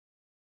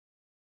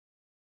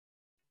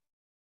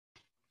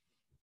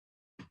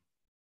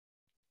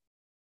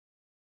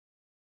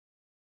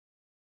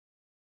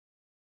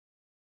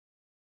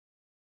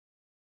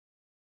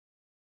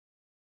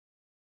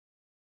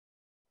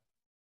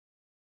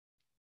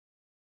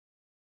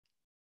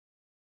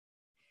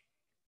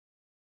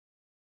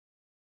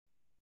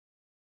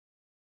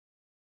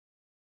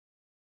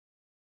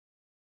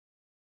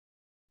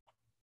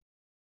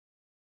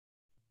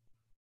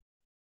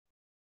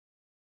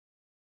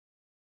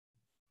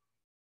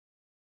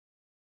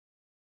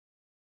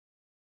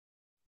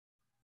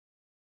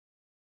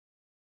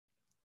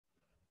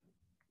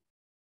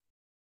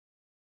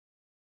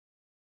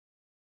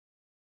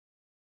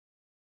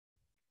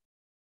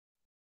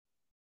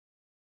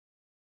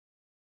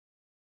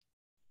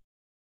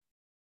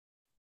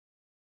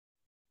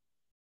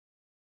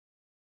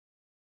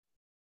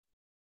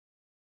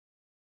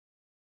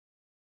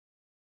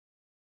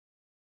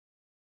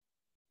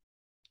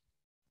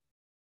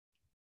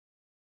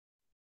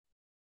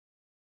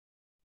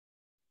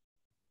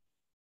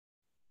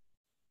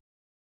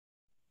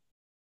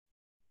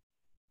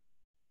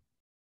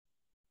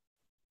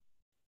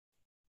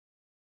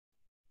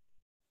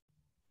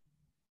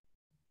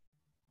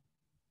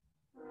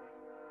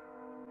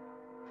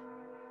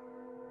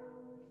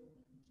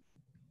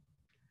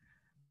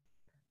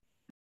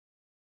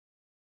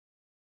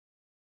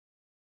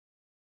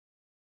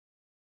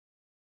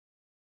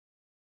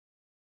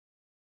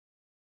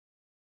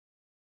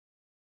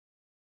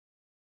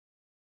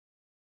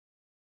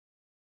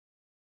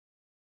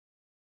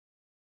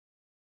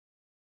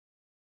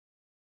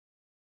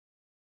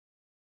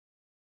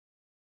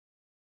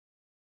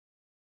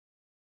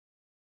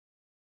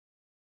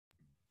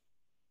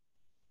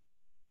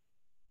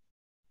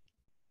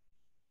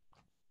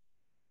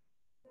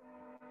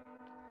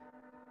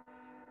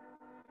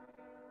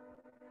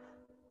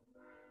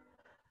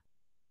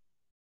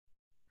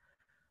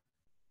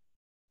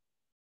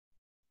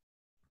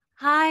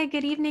Hi,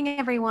 good evening,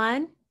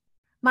 everyone.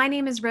 My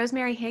name is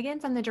Rosemary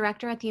Higgins. I'm the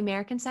director at the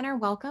American Center.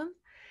 Welcome.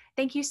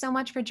 Thank you so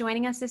much for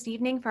joining us this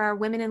evening for our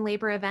Women in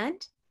Labor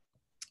event.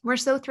 We're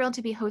so thrilled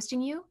to be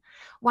hosting you.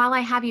 While I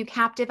have you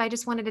captive, I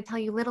just wanted to tell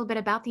you a little bit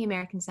about the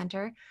American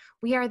Center.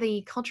 We are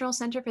the cultural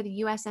center for the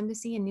U.S.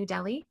 Embassy in New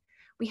Delhi.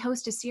 We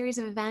host a series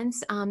of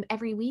events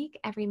every week,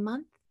 every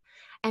month,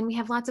 and we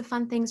have lots of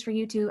fun things for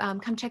you to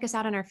come check us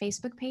out on our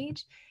Facebook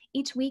page.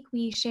 Each week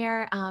we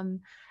share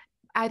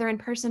either in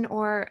person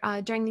or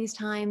during these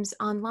times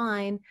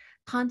online,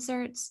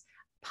 concerts,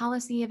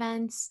 policy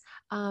events,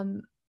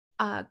 all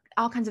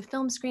kinds of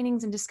film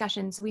screenings and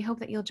discussions. We hope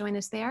that you'll join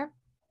us there.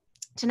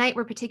 Tonight,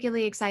 we're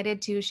particularly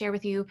excited to share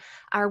with you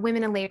our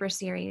Women in Labor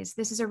series.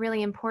 This is a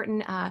really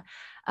important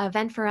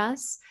event for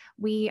us.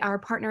 We are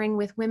partnering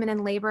with Women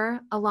in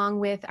Labor along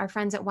with our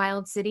friends at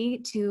Wild City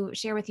to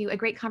share with you a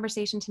great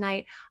conversation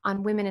tonight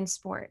on women in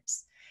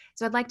sports.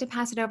 So I'd like to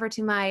pass it over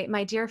to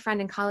my dear friend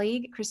and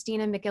colleague,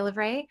 Christina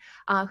McGillivray,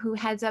 who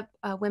heads up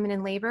Women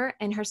in Labor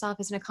and herself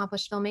is an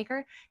accomplished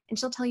filmmaker. And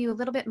she'll tell you a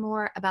little bit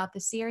more about the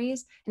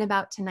series and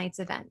about tonight's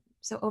event.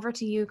 So over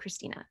to you,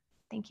 Christina.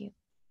 Thank you.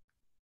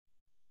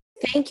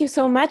 Thank you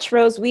so much,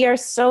 Rose. We are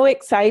so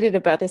excited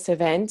about this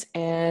event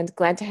and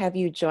glad to have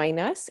you join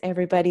us,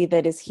 everybody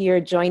that is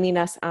here joining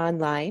us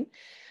online.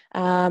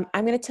 I'm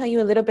going to tell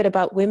you a little bit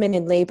about Women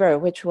in Labor,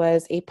 which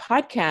was a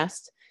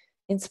podcast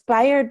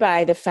inspired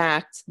by the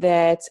fact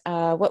that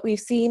what we've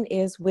seen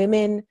is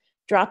women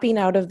dropping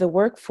out of the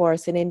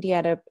workforce in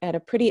India at a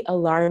pretty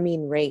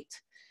alarming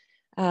rate.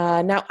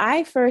 Now,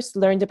 I first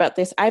learned about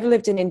this. I've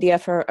lived in India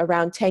for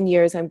around 10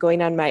 years. I'm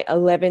going on my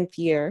 11th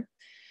year.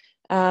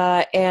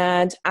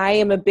 And I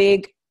am a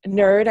big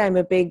nerd. I'm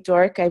a big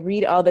dork. I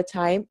read all the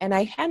time. And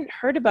I hadn't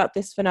heard about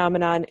this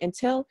phenomenon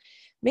until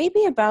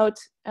maybe about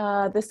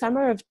the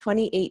summer of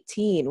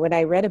 2018 when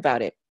I read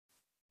about it.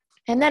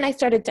 And then I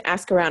started to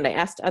ask around. I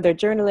asked other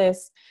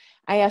journalists.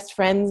 I asked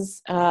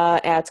friends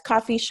at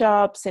coffee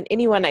shops and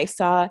anyone I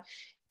saw.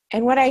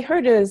 And what I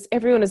heard is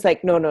everyone was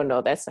like,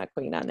 no, that's not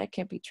going on. That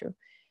can't be true.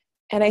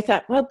 And I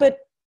thought, well, but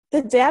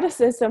the data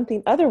says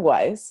something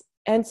otherwise.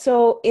 And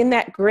so in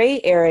that gray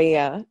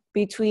area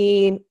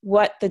between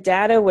what the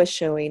data was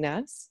showing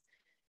us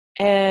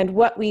and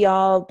what we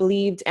all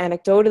believed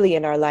anecdotally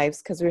in our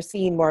lives, because we're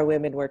seeing more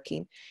women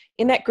working,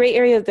 in that gray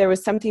area, there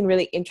was something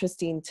really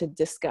interesting to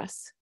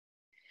discuss.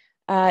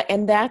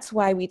 And that's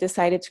why we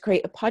decided to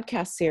create a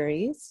podcast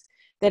series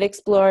that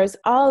explores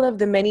all of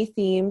the many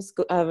themes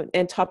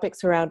and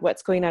topics around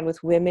what's going on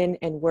with women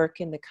and work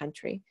in the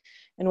country.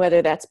 And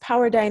whether that's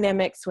power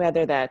dynamics,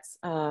 whether that's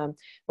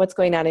what's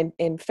going on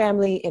in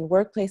family and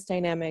workplace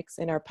dynamics,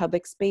 in our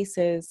public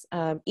spaces,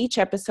 each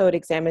episode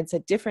examines a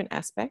different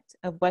aspect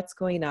of what's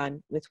going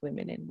on with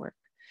women in work.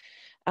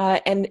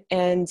 And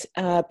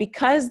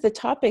because the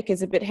topic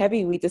is a bit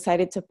heavy, we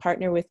decided to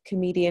partner with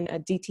comedian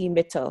Aditi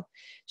Mittal.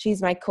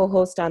 She's my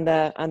co-host on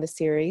the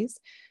series.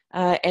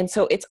 And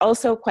so it's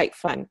also quite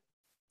fun.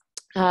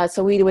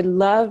 So we would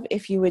love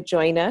if you would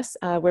join us.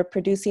 We're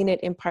producing it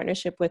in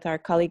partnership with our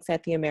colleagues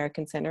at the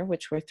American Center,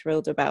 which we're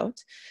thrilled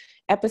about.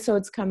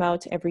 Episodes come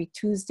out every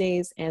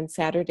Tuesdays and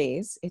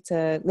Saturdays. It's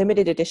a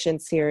limited edition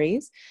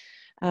series.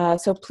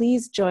 So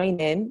please join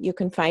in. You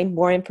can find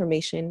more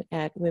information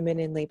at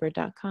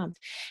womeninlabor.com.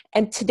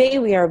 And today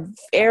we are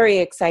very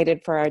excited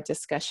for our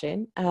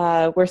discussion.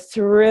 We're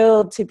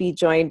thrilled to be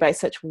joined by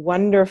such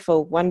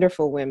wonderful,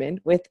 wonderful women,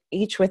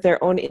 each with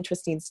their own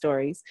interesting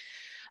stories.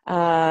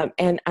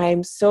 And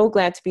I'm so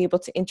glad to be able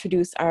to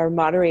introduce our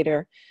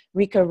moderator,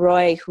 Rica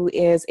Roy, who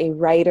is a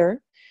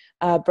writer,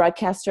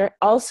 broadcaster,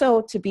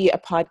 also to be a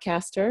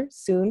podcaster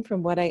soon,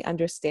 from what I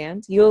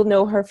understand. You'll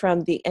know her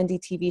from the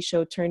NDTV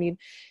show Turning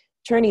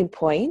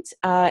Point.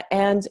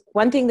 And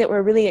one thing that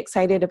we're really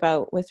excited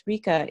about with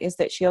Rica is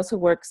that she also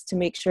works to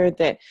make sure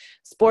that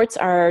sports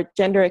are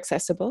gender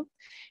accessible,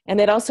 and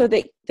that also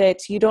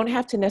that you don't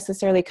have to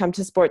necessarily come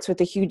to sports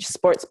with a huge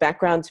sports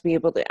background to be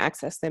able to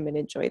access them and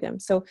enjoy them.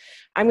 So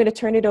I'm going to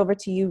turn it over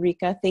to you,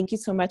 Rica. Thank you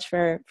so much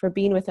for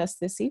being with us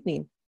this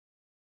evening.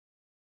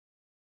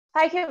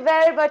 Thank you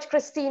very much,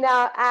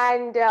 Christina.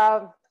 And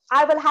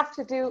I will have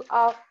to do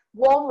a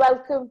warm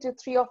welcome to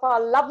three of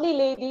our lovely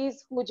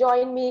ladies who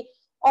join me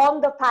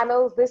on the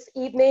panel this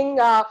evening.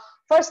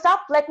 First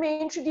up, let me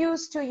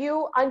introduce to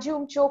you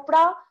Anjum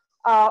Chpora,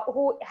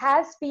 who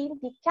has been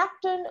the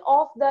captain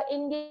of the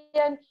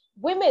Indian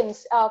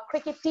women's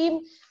cricket team.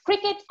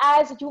 Cricket,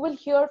 as you will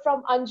hear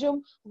from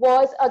Anjum,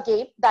 was a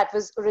game that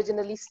was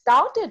originally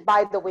started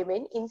by the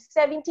women in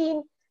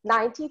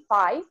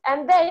 1795,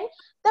 and then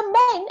the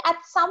men at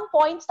some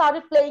point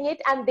started playing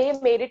it and they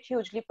made it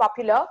hugely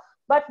popular.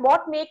 But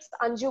what makes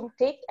Anjum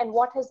tick and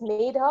what has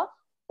made her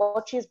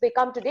what she's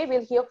become today,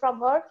 we'll hear from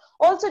her.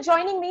 Also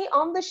joining me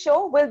on the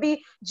show will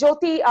be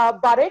Jyoti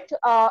Burrett,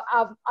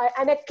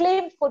 an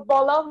acclaimed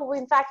footballer who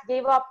in fact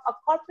gave up a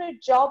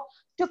corporate job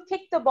to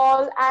kick the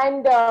ball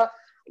and to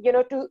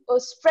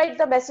spread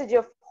the message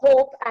of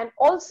hope, and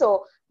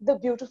also the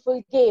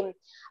beautiful game.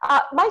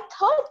 My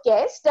third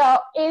guest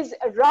is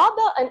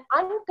rather an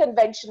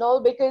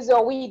unconventional because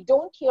we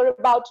don't hear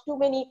about too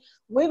many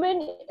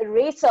women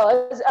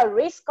racers,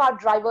 race car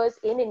drivers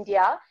in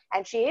India.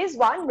 And she is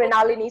one,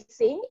 Mrinalini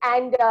Singh,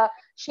 and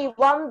she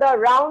won the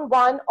round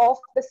one of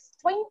the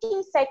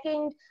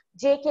 22nd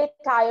JK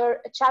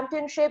Tire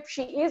Championship.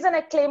 She is an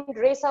acclaimed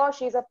racer.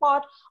 She's a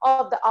part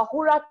of the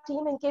Ahura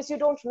team. In case you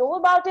don't know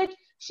about it,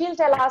 she'll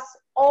tell us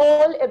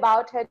all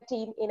about her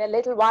team in a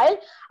little while.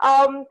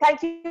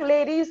 Thank you,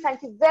 ladies.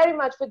 Thank you very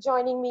much for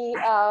joining me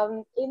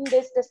in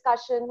this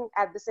discussion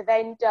at this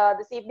event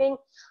this evening.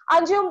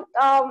 Anjum,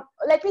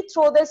 let me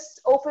throw this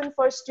open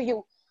first to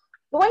you.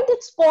 When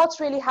did sports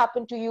really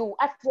happen to you?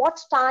 At what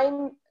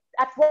time,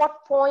 at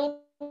what point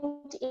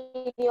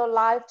in your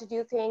life did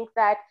you think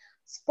that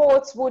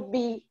sports would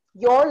be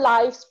your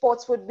life,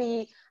 sports would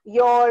be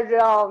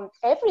your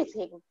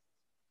everything?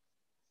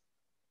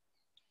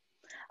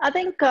 I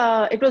think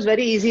it was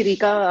very easy,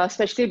 Rika,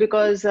 especially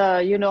because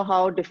you know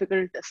how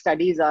difficult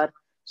studies are.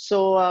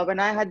 So when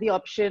I had the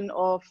option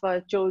of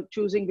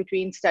choosing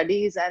between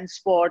studies and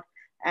sport,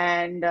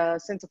 and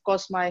since of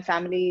course my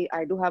family,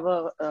 I do have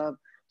a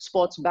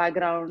sports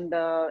background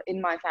in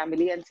my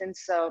family, and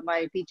since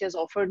my teachers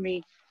offered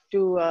me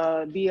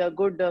to be a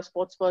good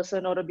sports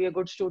person or to be a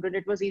good student,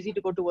 it was easy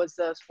to go towards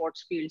the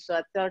sports field. So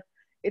I thought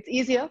it's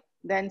easier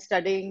than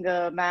studying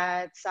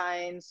math,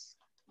 science,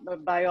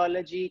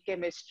 biology,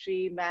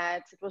 chemistry,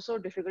 maths. It was so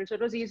difficult. So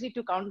it was easy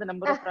to count the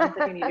number of runs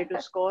that you needed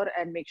to score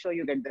and make sure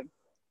you get them.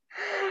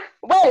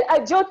 Well,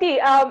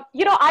 Jyoti,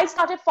 you know, I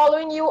started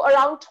following you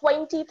around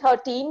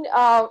 2013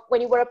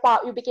 when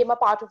you became a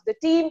part of the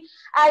team.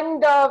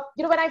 And,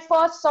 you know, when I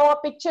first saw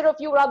a picture of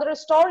you, rather a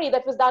story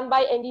that was done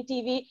by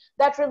NDTV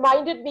that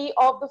reminded me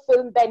of the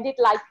film Bend It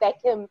Like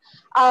Beckham.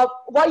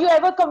 Were you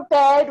ever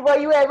compared? Were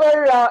you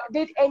ever,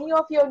 did any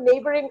of your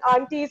neighboring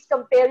aunties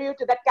compare you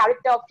to that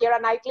character of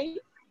Keira Knightley?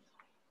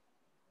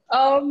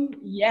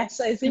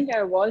 Yes, I think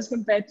I was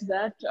compared to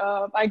that.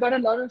 I got a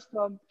lot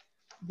of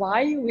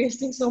why are you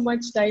wasting so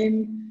much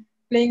time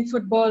playing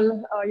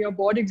football? Your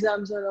board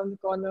exams are around the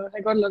corner. I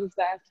got a lot of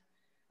that.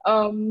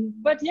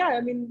 But yeah,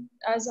 I mean,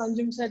 as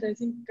Anjum said, I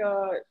think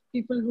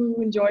people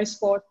who enjoy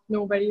sport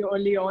know very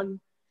early on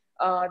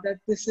that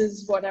this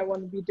is what I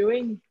want to be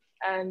doing.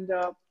 And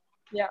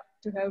yeah,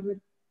 to hell with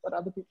what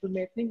other people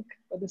may think,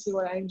 but this is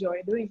what I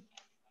enjoy doing.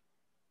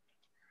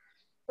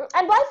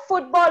 And why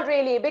football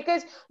really?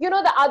 Because, you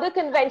know, the other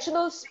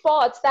conventional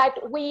sports that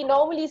we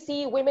normally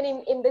see women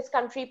in this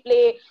country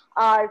play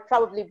are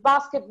probably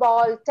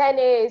basketball,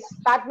 tennis,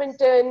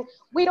 badminton.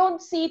 We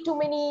don't see too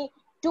many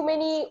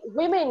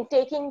women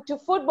taking to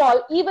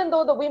football, even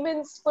though the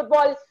women's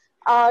football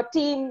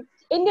team,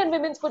 Indian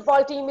women's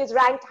football team is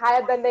ranked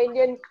higher than the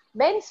Indian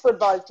men's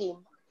football team.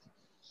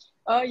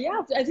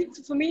 Yeah, I think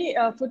for me,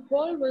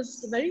 football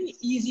was very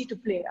easy to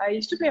play. I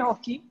used to play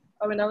hockey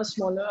when I was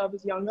smaller, I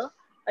was younger.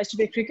 I used to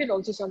play cricket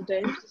also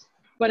sometimes.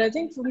 But I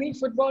think for me,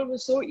 football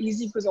was so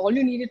easy because all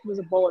you needed was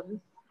a ball.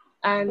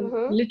 And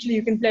literally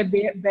you can play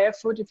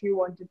barefoot if you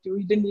wanted to.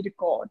 You didn't need a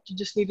court. You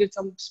just needed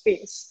some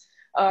space.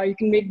 You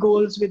can make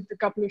goals with a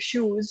couple of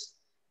shoes.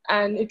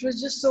 And it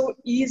was just so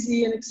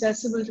easy and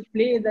accessible to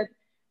play that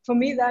for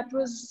me, that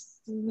was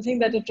the thing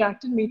that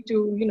attracted me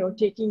to, you know,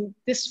 taking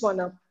this one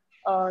up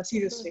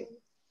seriously.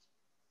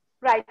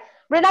 Right.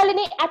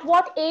 Mrinalini, at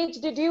what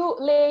age did you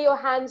lay your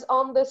hands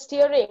on the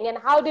steering and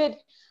how did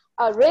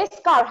a race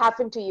car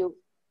happen to you?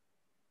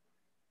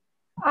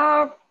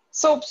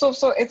 So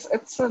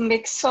it's a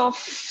mix of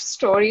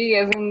story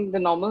as in the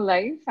normal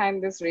life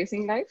and this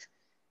racing life.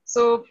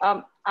 So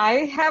I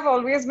have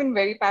always been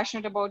very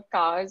passionate about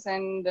cars,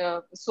 and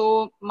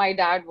so my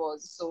dad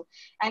was. So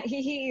and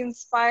he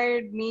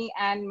inspired me,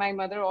 and my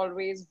mother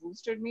always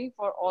boosted me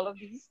for all of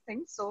these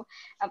things. So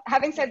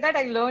having said that,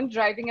 I learned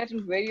driving at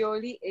a very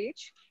early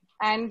age,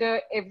 and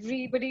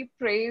everybody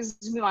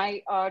praised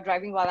my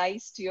driving while I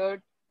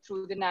steered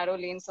through the narrow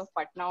lanes of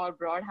Patna or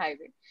Broad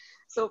Highway.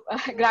 So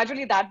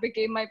gradually that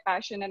became my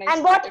passion.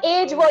 And what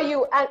age were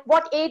you? And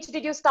what age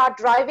did you start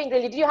driving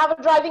really? Did you have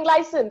a driving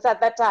license at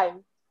that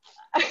time?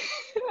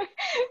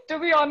 To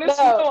be honest,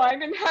 no, I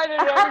didn't have a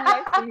driving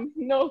license.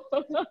 No.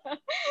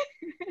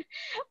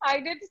 I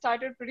did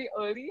started pretty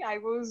early. I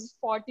was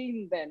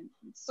 14 then.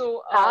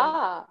 So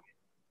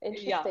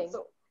interesting. Yeah,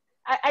 so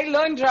I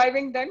learned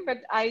driving then, but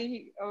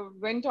I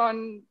went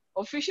on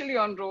officially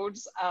on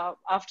roads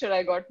after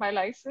I got my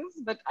license,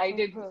 but I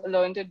did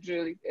learn it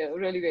really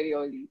very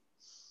early.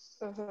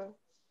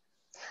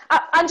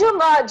 Anjum,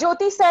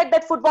 Jyoti said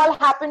that football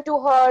happened to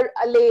her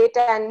late,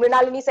 and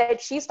Mrinalini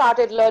said she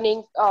started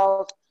learning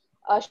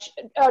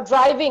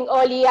driving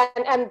early,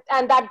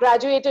 and that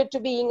graduated to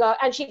being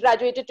and she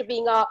graduated to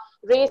being a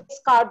race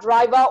car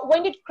driver.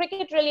 When did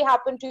cricket really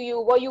happen to you?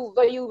 Were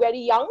you very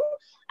young,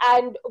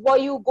 and were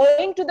you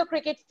going to the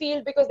cricket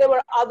field because there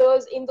were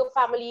others in the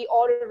family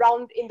or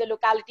around in the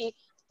locality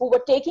who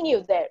were taking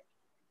you there?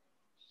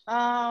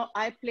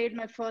 I played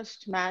my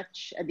first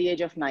match at the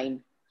age of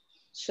 9.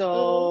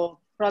 So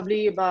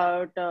probably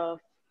about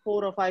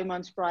 4 or 5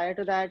 months prior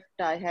to that,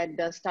 I had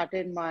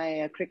started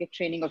my cricket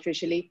training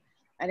officially.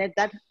 And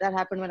that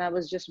happened when I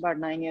was just about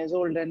 9 years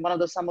old. And one of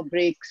the summer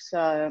breaks,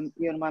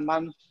 my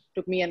mom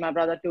took me and my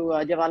brother to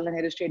Jawaharlal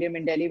Nehru Stadium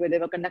in Delhi, where they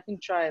were conducting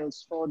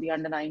trials for the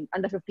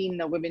under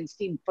 15 women's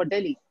team for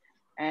Delhi.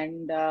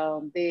 And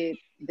they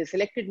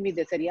selected me.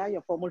 They said, yeah,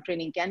 your formal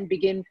training can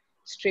begin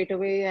straight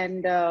away.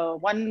 And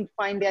one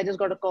fine day, I just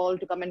got a call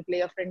to come and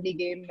play a friendly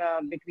game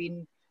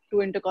between two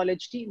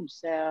inter-college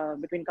teams,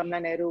 between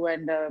Kamla Nehru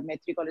and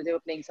Maitri College. They were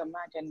playing some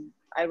match, and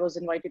I was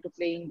invited to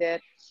playing there.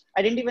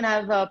 I didn't even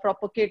have a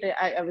proper kit.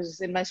 I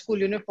was in my school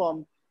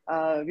uniform.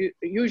 We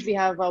usually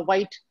have a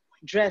white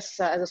dress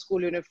as a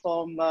school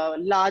uniform,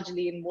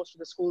 largely in most of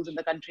the schools in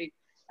the country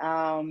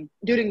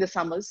during the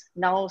summers.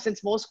 Now,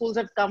 since most schools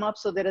have come up,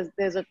 so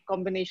there's a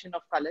combination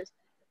of colors.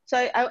 So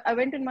I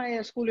went in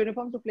my school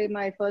uniform to play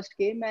my first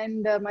game,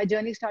 and my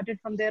journey started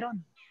from there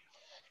on.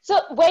 So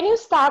when you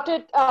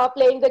started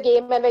playing the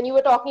game, and when you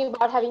were talking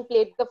about having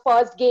played the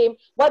first game,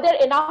 were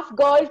there enough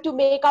girls to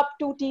make up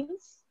two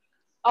teams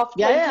of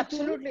 22? Yeah,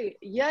 absolutely.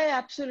 Yeah,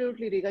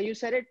 absolutely, Rica. You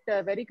said it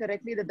very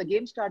correctly that the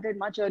game started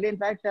much earlier. In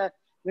fact,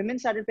 women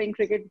started playing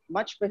cricket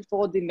much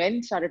before the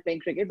men started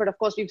playing cricket. But of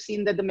course, we've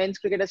seen that the men's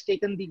cricket has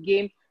taken the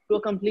game to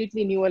a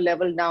completely newer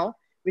level now,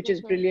 which is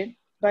brilliant.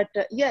 But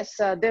yes,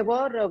 there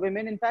were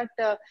women. In fact,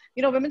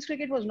 women's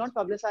cricket was not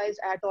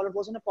publicized at all. It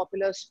wasn't a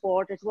popular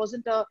sport. It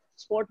wasn't a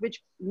sport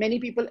which many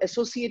people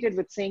associated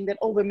with saying that,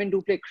 oh, women do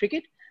play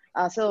cricket.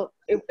 So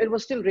it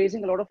was still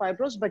raising a lot of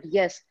eyebrows. But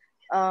yes,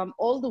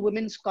 all the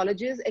women's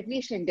colleges, at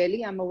least in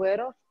Delhi, I'm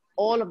aware of,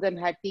 all of them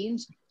had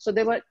teams. So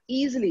there were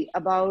easily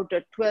about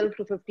 12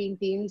 to 15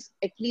 teams,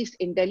 at least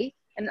in Delhi.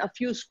 And a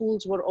few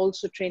schools were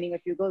also training a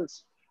few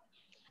girls.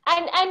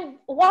 And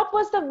what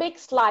was the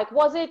mix like?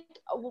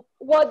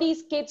 Were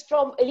these kids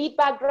from elite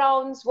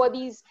backgrounds? Were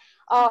these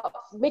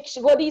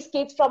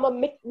kids from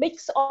a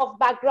mix of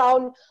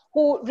background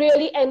who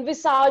really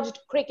envisaged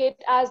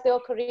cricket as their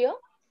career?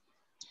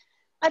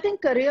 I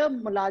think career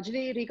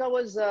largely, Rica,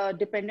 was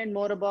dependent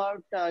more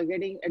about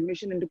getting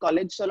admission into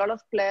college. So a lot of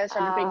players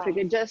started playing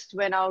cricket just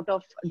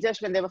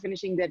when they were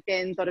finishing their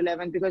 10th or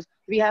 11th, because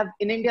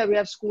in India, we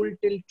have school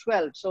till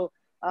 12. So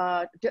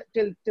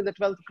till the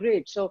 12th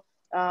grade. So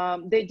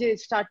they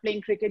just start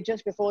playing cricket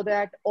just before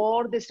that,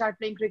 or they start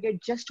playing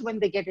cricket just when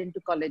they get into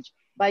college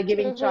by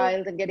giving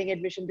trials and getting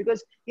admission,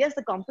 because yes,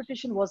 the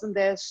competition wasn't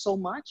there so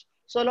much.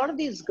 So a lot of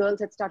these girls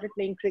had started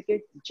playing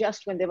cricket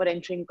just when they were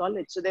entering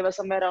college. So they were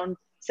somewhere around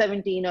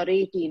 17 or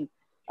 18.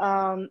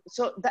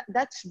 So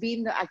that's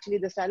been actually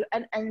the style.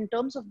 And in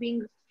terms of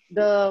being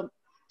the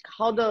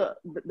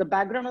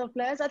background of the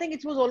players, I think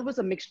it was always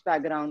a mixed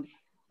background.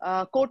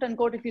 Quote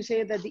unquote, if you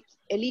say that the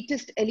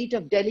elite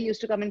of Delhi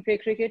used to come and play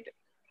cricket,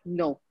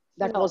 no,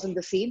 that wasn't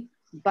the scene.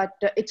 But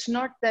it's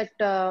not that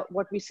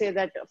what we say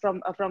that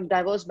from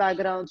diverse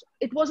backgrounds,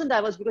 it wasn't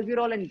diverse because we were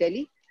all in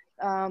Delhi.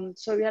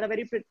 So we had a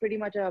pretty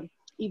much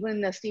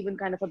even Steven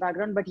kind of a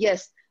background. But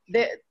yes,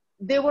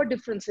 there were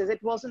differences.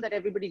 It wasn't that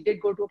everybody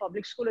did go to a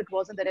public school. It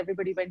wasn't that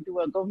everybody went to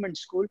a government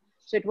school.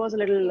 So it was a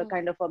little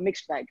kind of a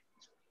mixed bag.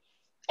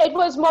 It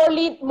was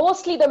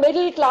mostly the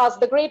middle class,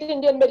 the great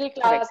Indian middle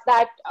class,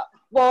 that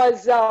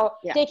was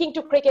taking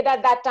to cricket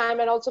at that time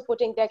and also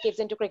putting their kids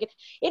into cricket.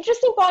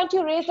 Interesting point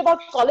you raised about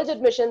college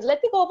admissions.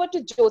 Let me go over to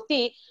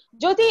Jyoti.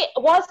 Jyoti,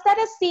 was that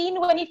a scene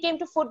when it came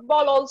to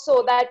football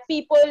also, that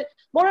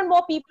more and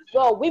more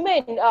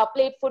women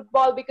played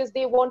football because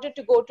they wanted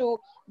to go to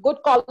good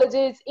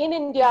colleges in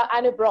India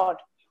and abroad?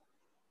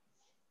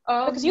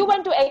 Because you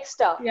went to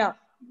Exeter. Yeah.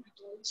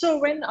 So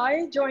when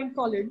I joined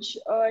college,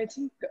 I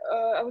think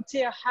I would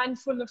say a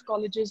handful of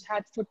colleges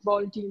had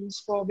football teams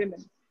for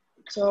women.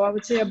 So I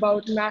would say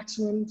about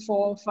maximum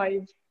 4 or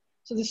 5.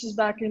 So this is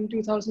back in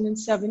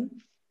 2007.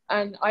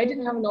 And I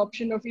didn't have an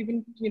option of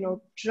even,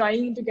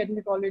 trying to get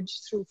into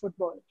college through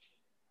football.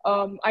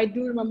 I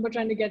do remember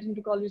trying to get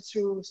into college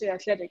through, say,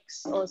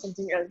 athletics or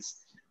something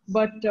else.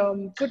 But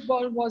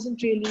football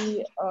wasn't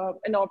really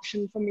an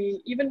option for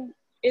me. Even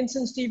in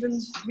St.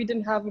 Stephen's, we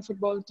didn't have a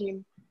football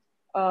team.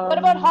 What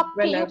about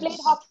hockey? You played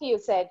hockey, you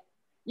said.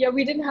 Yeah,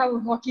 we didn't have a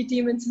hockey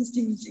team in St.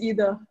 Stephen's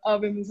either, a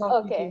women's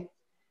hockey team.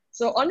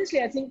 So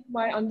honestly, I think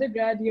my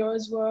undergrad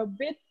years were a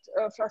bit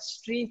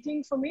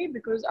frustrating for me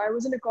because I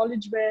was in a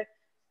college where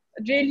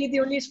really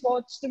the only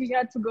sports that we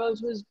had for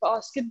girls was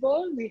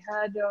basketball. We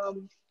had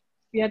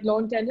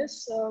lawn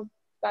tennis,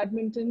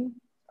 badminton,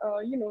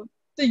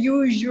 the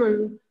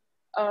usual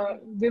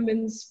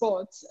women's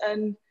sports.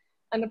 And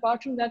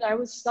apart from that, I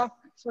was stuck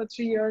for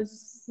 3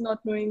 years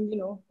not knowing,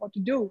 what to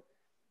do.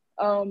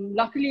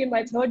 Luckily, in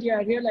my third year,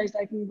 I realized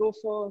I can go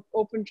for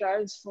open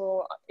trials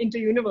for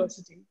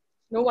inter-university.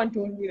 No one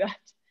told me that.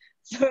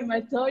 So in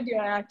my third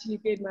year, I actually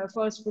played my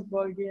first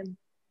football game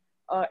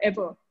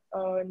ever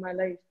in my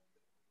life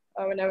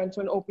when I went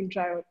for an open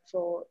trial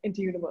for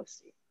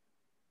inter-university.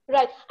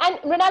 Right. And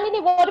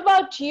Mrinalini, what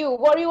about you?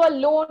 Were you a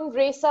lone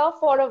racer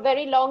for a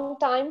very long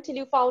time till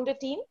you found a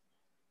team?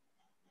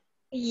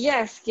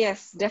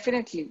 Yes,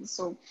 definitely.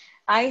 So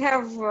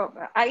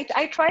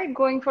I tried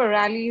going for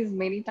rallies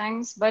many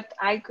times, but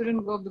I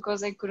couldn't go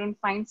because I couldn't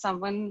find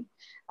someone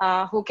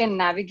who can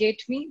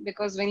navigate me.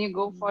 Because when you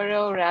go for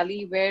a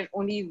rally where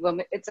only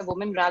women, it's a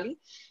women rally,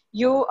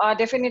 you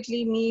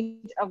definitely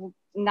need a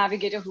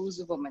navigator who's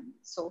a woman.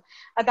 So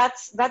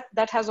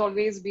that has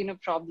always been a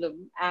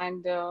problem,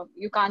 and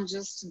you can't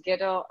just get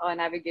a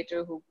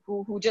navigator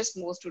who just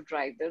knows to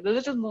drive. There's a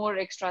little more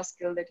extra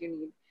skill that you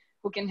need,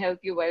 who can help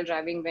you while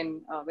driving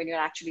when you're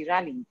actually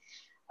rallying.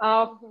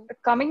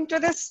 Coming to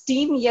this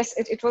team, yes,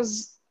 it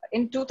was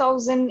in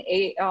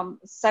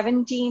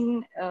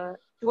 2017,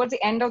 towards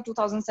the end of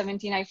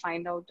 2017, I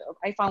found out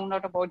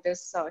about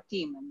this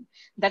team, and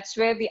that's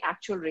where the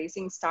actual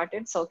racing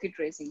started, circuit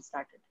racing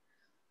started.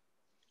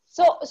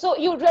 So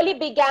you really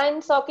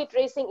began circuit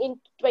racing in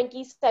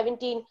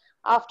 2017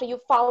 after you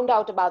found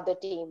out about the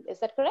team. Is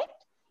that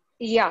correct?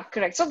 Yeah,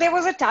 correct. So there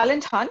was a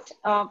talent hunt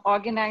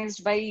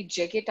organized by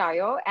JK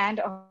Tire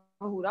and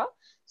Ahura.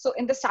 So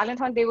in this talent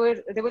hunt, they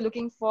were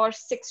looking for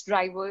 6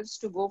 drivers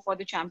to go for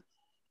the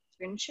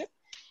championship,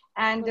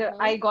 and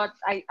I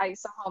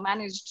somehow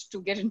managed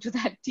to get into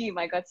that team.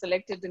 I got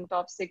selected in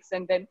top 6,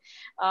 and then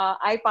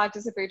I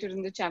participated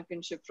in the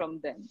championship from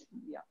then.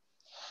 Yeah.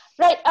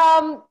 Right.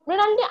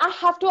 Mrinalini, I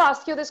have to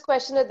ask you this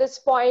question at this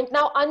point.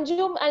 Now,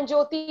 Anjum and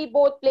Jyoti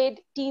both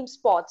played team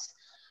sports.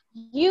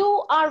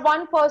 You are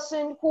one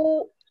person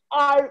who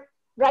are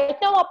right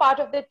now a part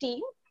of the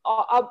team,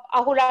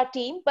 Ahura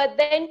team, but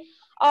then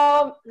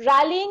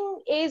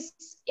rallying is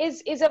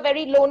a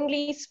very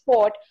lonely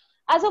sport.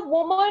 As a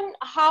woman,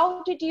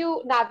 how did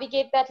you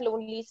navigate that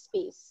lonely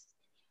space?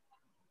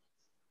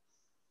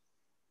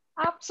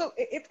 So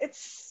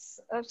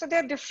so there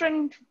are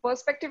different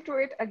perspective to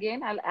it.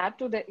 Again, I'll add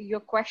to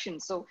your question.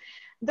 So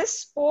this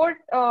sport,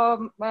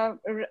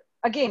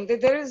 again,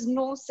 there is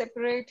no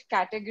separate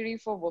category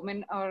for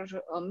women or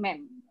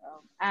men,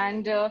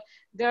 and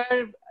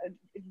there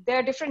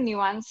are different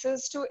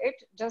nuances to it.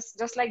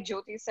 Just like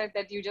Jyoti said,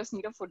 that you just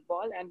need a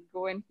football and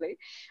go and play,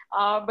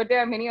 but there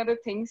are many other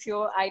things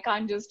here. I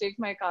can't just take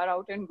my car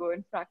out and go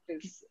and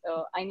practice.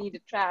 I need a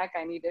track,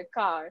 I need a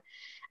car,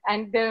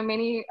 and there are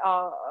many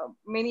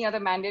other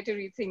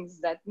mandatory things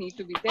that need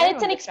to be there. And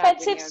it's an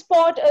expensive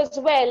sport as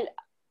well.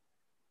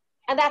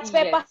 And that's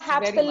where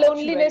perhaps the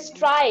loneliness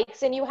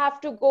strikes, and you have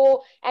to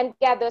go and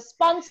gather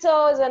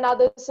sponsors and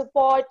other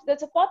support. The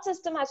support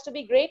system has to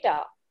be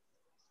greater.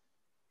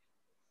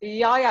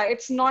 Yeah,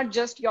 it's not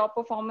just your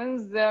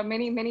performance. There are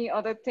many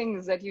other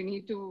things that you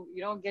need to,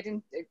 get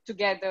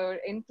together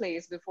in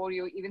place before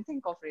you even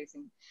think of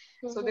racing.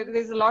 So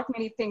there's a lot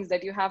many things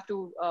that you have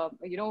to,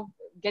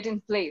 get in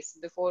place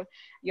before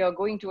you're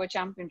going to a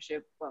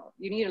championship.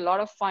 You need a lot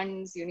of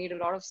funds. You need a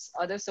lot of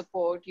other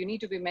support. You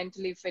need to be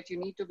mentally fit. You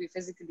need to be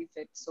physically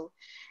fit. So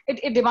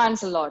it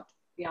demands a lot.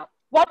 Yeah.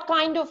 What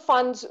kind of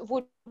funds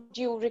would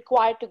you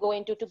require to go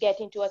into to get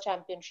into a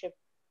championship?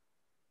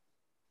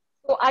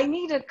 So I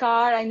need a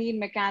car, I need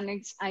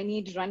mechanics, I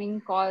need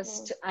running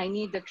cost, I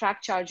need the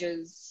track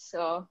charges.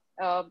 So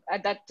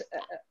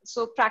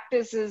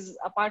practice is,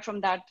 apart from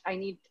that,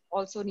 I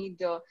also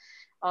need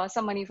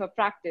some money for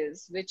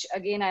practice, which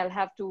again, I'll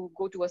have to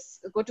go to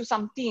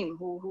some team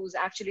who's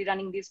actually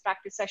running these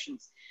practice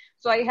sessions.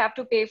 So I have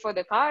to pay for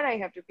the car, I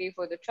have to pay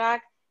for the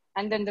track,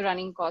 and then the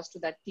running cost to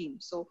that team.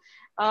 So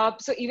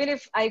even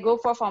if I go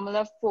for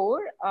Formula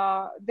 4,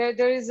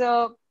 there is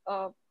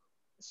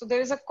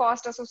a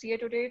cost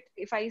associated to it.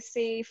 If I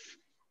say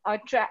a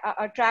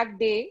track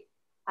day,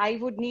 I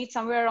would need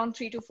somewhere around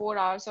 3 to 4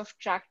 hours of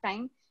track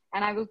time,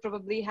 and I will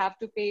probably have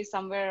to pay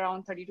somewhere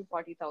around 30 to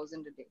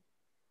 40,000 a day.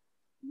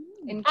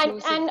 And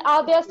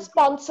are there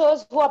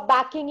sponsors who are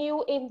backing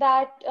you in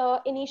that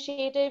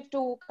initiative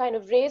to kind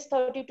of raise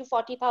 30 to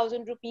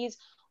 40,000 rupees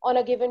on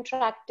a given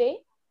track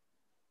day?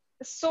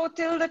 So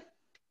till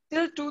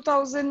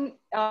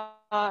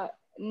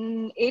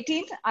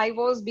 2018, I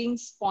was being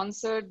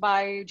sponsored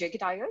by JK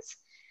Tires,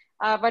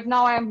 but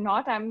now I am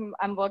not. I'm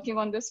working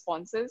on the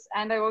sponsors,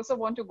 and I also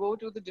want to go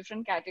to the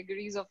different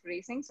categories of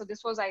racing. So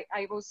this was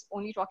I was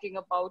only talking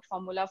about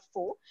Formula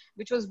 4,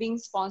 which was being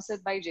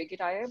sponsored by JK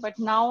Tire. But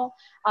now,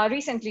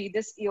 recently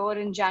this year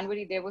in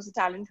January, there was a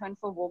talent hunt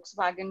for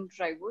Volkswagen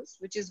drivers,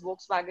 which is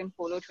Volkswagen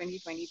Polo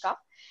 2020 Cup.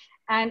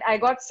 And I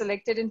got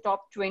selected in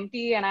top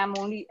 20, and I'm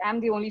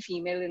the only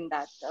female in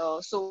that.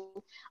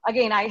 So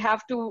again, I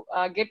have to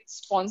get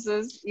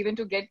sponsors even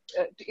to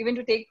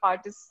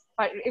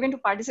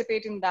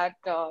participate in that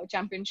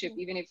championship.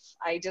 Even if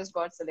I just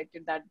got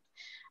selected,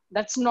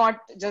 that's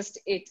not just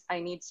it. I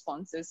need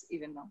sponsors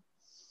even now.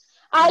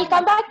 I'll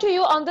come back to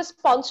you on the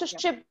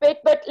sponsorship bit,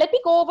 but let me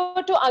go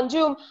over to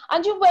Anjum.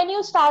 Anjum, when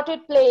you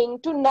started playing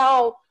to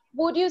now,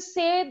 would you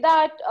say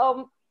that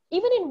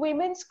even in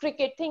women's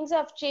cricket, things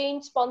have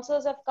changed,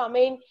 sponsors have come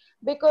in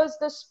because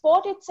the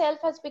sport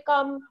itself has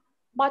become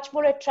much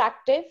more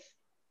attractive?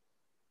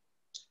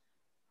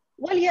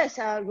 Well, yes,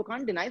 we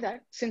can't deny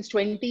that. Since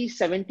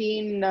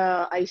 2017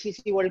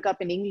 ICC World Cup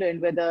in England,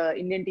 where the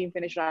Indian team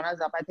finished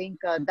runners-up, I think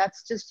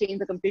that's just changed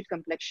the complete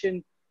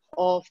complexion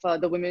of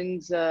the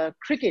women's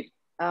cricket,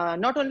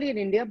 not only in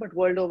India, but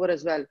world over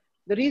as well.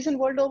 The reason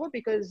world over,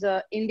 because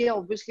India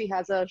obviously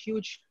has a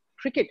huge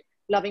cricket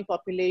loving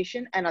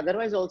population, and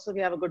otherwise also we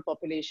have a good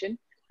population.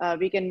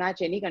 We can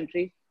match any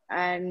country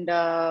and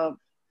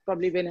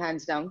probably win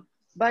hands down.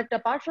 But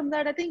apart from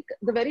that, I think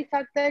the very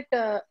fact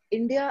that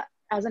India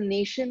as a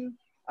nation,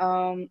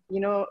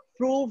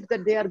 proved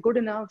that they are good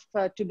enough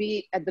to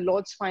be at the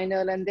Lord's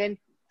final. And then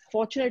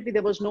fortunately,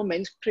 there was no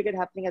men's cricket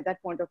happening at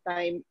that point of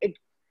time.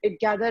 It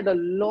gathered a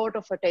lot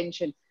of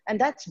attention. And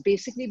that's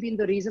basically been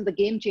the reason, the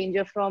game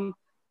changer from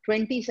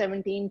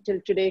 2017 till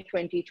today,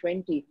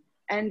 2020.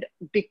 And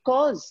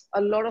because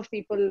a lot of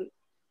people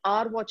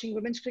are watching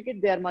women's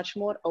cricket, they are much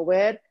more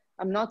aware.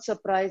 I'm not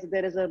surprised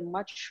there is a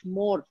much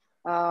more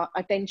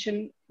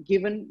attention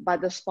given by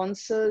the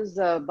sponsors,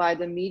 by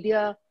the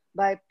media,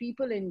 by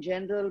people in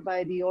general,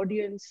 by the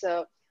audience,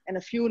 and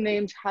a few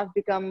names have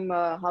become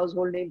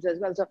household names as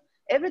well. So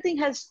everything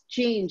has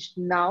changed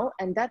now,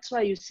 and that's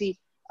why you see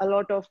a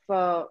lot of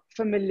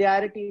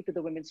familiarity to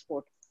the women's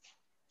sport.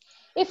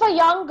 If a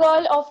young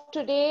girl of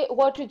today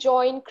were to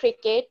join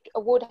cricket,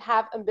 would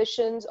have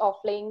ambitions of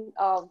playing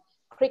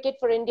cricket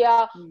for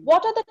India,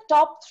 what are the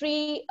top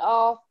 3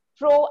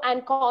 pro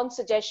and con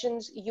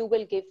suggestions you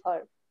will give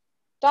her?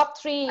 Top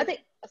 3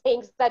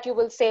 things that you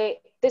will say,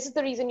 this is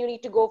the reason you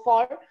need to go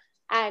for,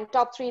 and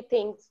top 3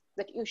 things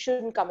that you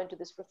shouldn't come into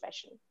this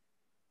profession.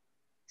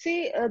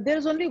 See,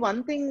 there's only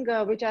one thing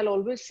which I'll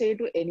always say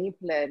to any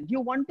player. You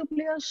want to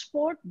play a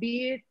sport,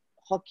 be it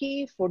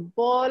hockey,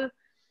 football,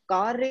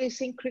 car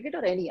racing, cricket,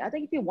 or any. I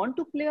think if you want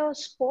to play a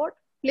sport,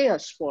 play a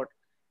sport.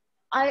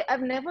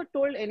 I've never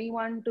told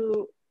anyone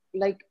to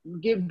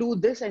do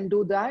this and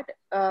do that.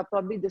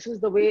 Probably this is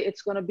the way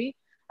it's going to be.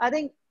 I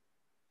think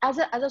as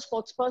a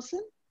sports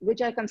person,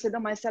 which I consider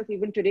myself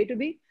even today to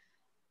be,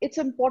 it's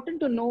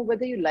important to know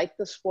whether you like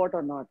the sport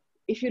or not.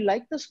 If you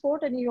like the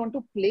sport and you want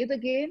to play the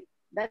game,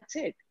 that's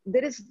it.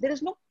 There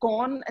is no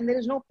con and there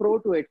is no pro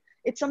to it.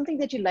 It's something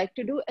that you like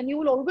to do, and you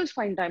will always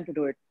find time to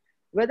do it.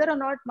 Whether or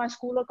not my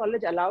school or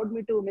college allowed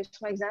me to miss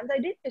my exams, I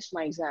did miss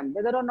my exam.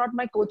 Whether or not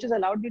my coaches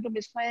allowed me to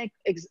miss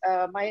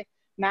my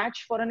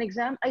match for an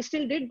exam, I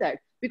still did that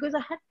because I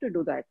had to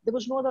do that. There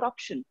was no other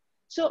option.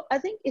 So I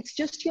think it's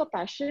just your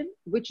passion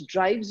which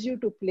drives you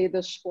to play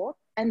the sport,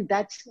 and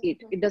that's it.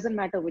 It doesn't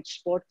matter which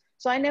sport.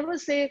 So I never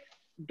say,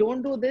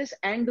 don't do this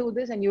and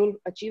you'll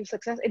achieve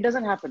success. It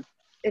doesn't happen.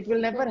 It will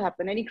never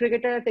happen. Any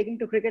cricketer taking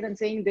to cricket and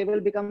saying they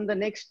will become the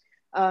next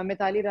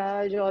Mithali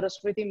Raj or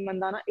Smriti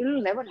Mandana, it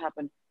will never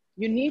happen.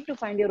 You need to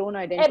find your own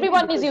identity.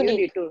 Everyone is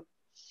unique.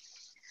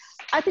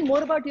 I think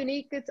more about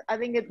unique,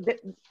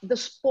 the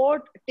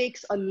sport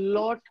takes a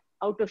lot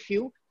out of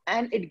you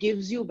and it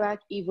gives you back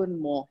even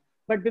more.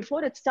 But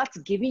before it starts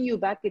giving you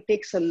back, it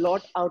takes a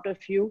lot out of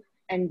you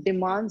and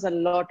demands a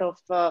lot of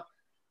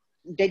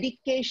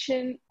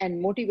dedication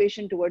and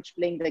motivation towards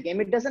playing the game.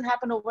 It doesn't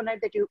happen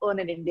overnight that you earn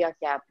an India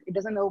cap. It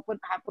doesn't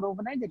happen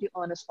overnight that you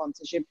earn a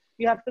sponsorship.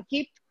 You have to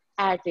keep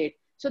at it.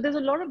 So there's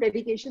a lot of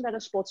dedication that a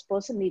sports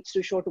person needs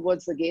to show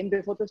towards the game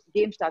before the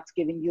game starts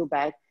giving you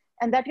back.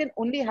 And that can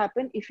only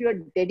happen if you're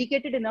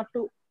dedicated enough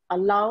to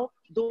allow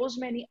those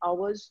many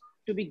hours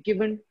to be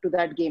given to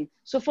that game.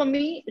 So for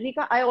me,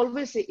 Rica, I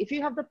always say, if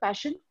you have the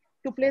passion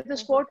to play the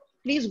sport,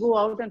 please go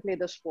out and play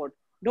the sport.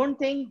 Don't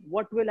think,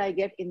 what will I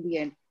get in the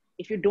end?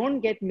 If you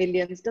don't get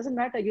millions, doesn't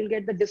matter. You'll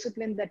get the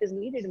discipline that is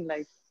needed in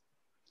life.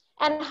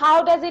 And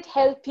how does it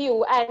help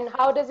you? And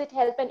how does it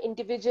help an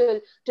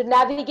individual to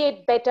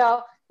navigate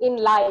better in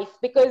life?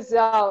 Because,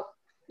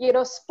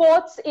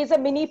 sports is a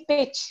mini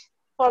pitch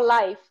for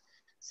life.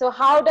 So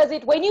how does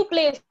it, when you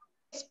play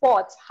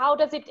sports, how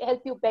does it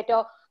help you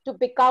better to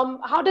become,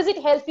 how does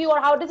it help you, or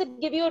how does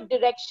it give you a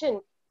direction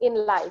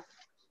in life?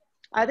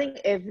 I think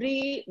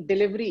every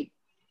delivery,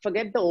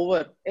 forget the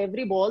over,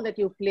 every ball that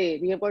you play,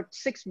 we have got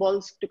 6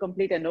 balls to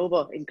complete an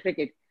over in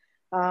cricket.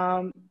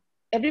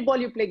 Every ball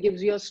you play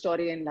gives you a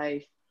story in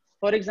life.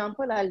 For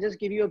example, I'll just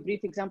give you a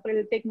brief example.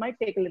 Might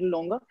take a little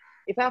longer.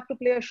 If I have to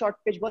play a short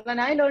pitch ball,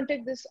 and I learned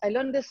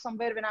this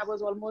somewhere when I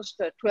was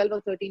almost 12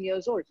 or 13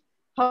 years old,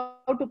 how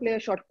to play a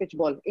short pitch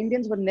ball.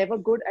 Indians were never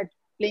good at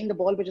playing the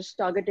ball which is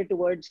targeted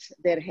towards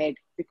their head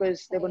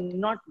because they were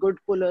not good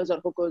pullers or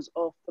hookers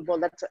of the ball.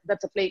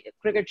 That's a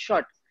cricket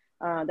shot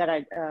that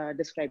I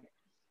described.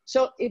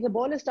 So if the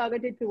ball is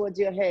targeted towards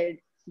your head,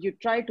 you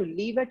try to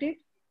leave at it,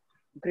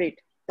 great.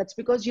 That's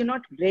because you're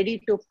not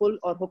ready to pull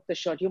or hook the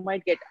shot. You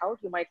might get out,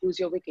 you might lose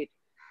your wicket.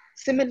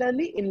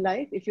 Similarly, in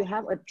life, if you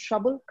have a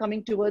trouble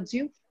coming towards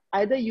you,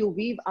 either you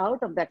weave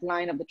out of that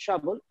line of the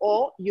trouble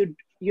or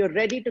you're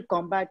ready to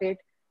combat it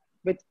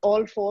with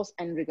all force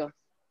and rigor.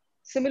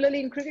 Similarly,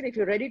 in cricket, if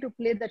you're ready to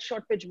play that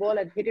short pitch ball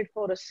and hit it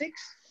for a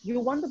 6, you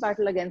won the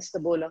battle against the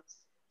bowler.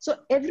 So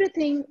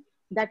everything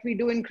that we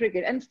do in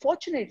cricket, and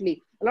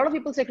fortunately, a lot of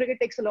people say cricket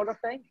takes a lot of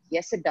time.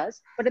 Yes, it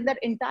does. But in that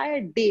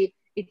entire day,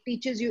 it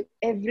teaches you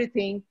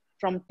everything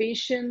from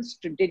patience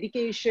to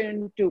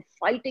dedication to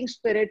fighting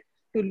spirit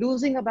to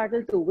losing a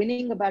battle to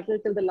winning a battle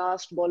till the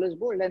last ball is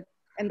bowled.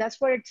 And that's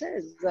what it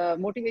says.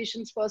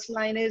 Motivation's first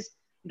line is,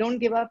 don't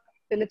give up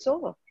till it's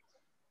over.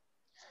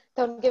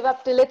 Don't give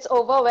up till it's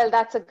over. Well,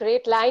 that's a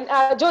great line.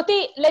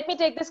 Jyoti, let me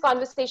take this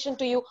conversation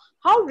to you.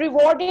 How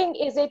rewarding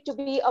is it to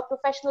be a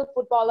professional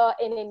footballer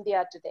in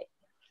India today?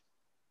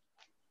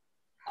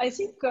 I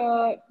think,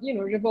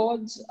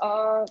 rewards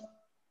are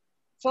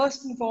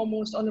first and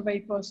foremost on a very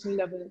personal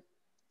level,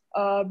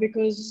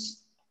 because,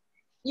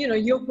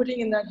 you're putting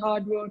in that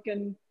hard work,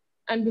 and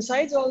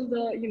besides all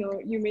the,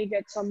 you may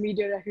get some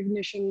media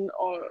recognition,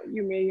 or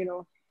you may,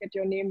 get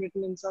your name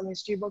written in some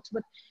history books,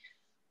 but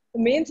the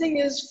main thing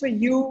is for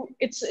you,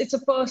 it's a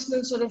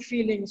personal sort of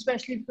feeling,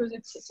 especially because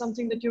it's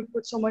something that you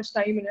put so much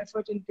time and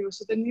effort into.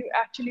 So then you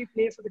actually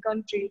play for the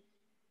country.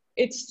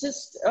 It's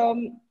just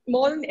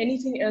more than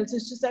anything else,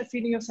 it's just that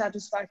feeling of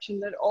satisfaction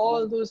that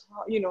all those,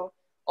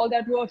 all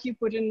that work you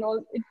put in,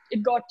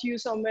 it got you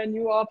somewhere, and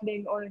you are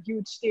playing on a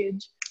huge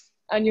stage,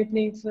 and you're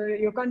playing for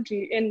your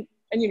country. And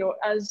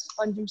as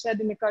Anjum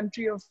said, in a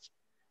country of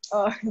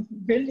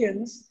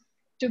billions,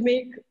 to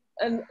make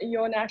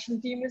your national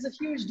team is a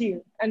huge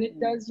deal, and it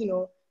does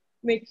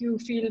make you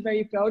feel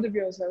very proud of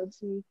yourself,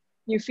 and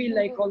you feel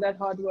like all that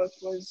hard work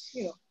was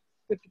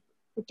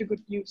put to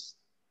good use.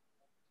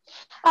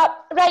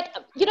 Right.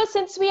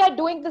 Since we are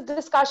doing this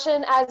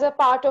discussion as a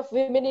part of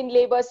Women in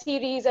Labor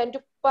series, and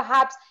to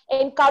perhaps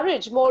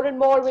encourage more and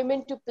more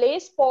women to play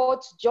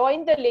sports,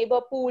 join the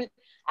labor pool,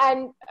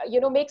 and,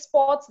 make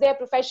sports their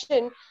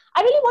profession,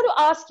 I really want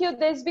to ask you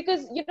this,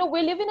 because,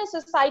 we live in a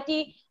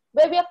society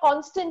where we are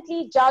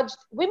constantly judged.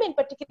 Women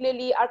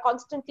particularly are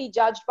constantly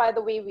judged by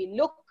the way we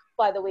look,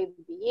 by the way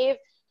we behave,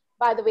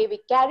 by the way we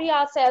carry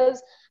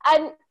ourselves.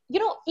 And,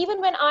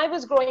 even when I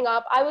was growing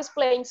up, I was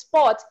playing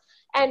sports.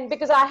 And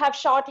because I have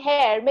short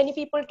hair, many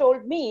people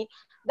told me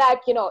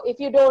that, if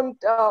you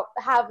don't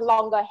have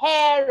longer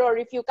hair, or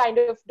if you kind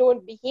of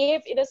don't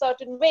behave in a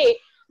certain way,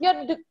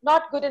 you're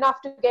not good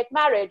enough to get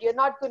married. You're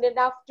not good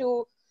enough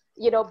to,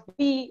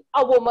 be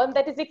a woman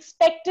that is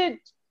expected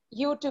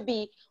you to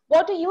be.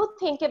 What do you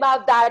think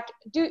about that?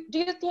 Do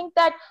you think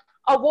that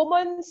a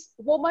woman's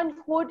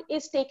womanhood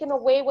is taken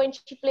away when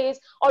she plays,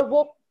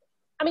 or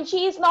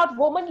she is not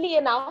womanly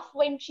enough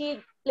when she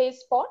plays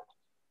sport?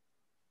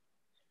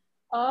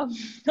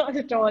 Not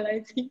at all.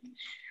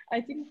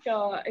 I think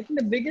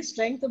the biggest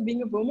strength of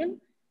being a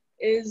woman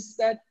is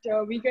that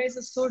we guys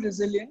are so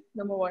resilient.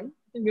 Number one,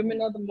 I think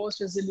women are the most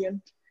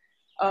resilient,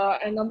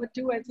 and number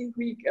two, I think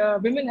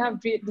women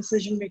have great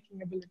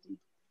decision-making ability,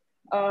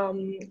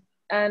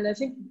 and I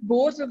think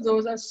both of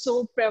those are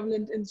so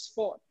prevalent in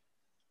sport.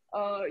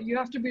 You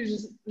have to be,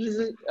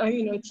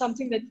 it's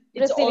something that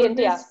it's resilient,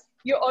 always,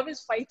 you're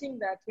always fighting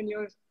that when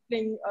you're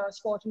playing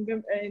sport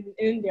in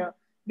India,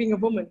 being a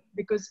woman,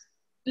 because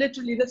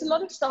literally there's a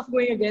lot of stuff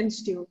going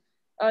against you.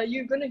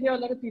 You're going to hear a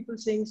lot of people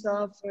saying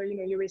stuff,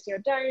 you're wasting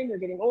your time, you're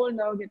getting old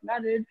now, get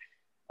married,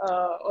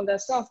 all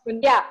that stuff.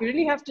 But you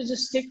really have to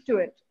just stick to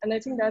it. And I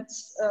think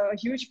that's a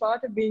huge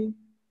part of being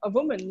a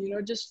woman,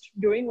 just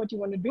doing what you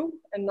want to do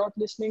and not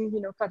listening,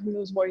 cutting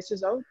those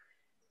voices out.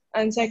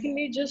 And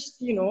secondly,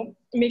 just,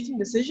 making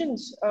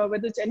decisions,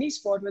 whether it's any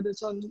sport, whether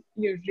it's on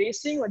you're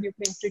racing, or you're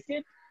playing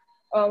cricket,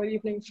 whether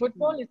you're playing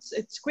football,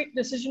 it's quick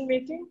decision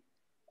making.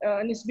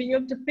 And it's being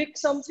able to pick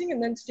something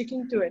and then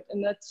sticking to it.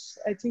 And that's,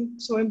 I think,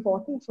 so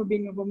important for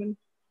being a woman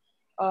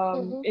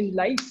in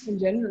life in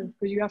general,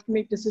 because you have to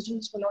make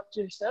decisions for not just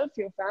yourself,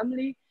 your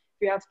family,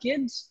 if you have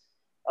kids.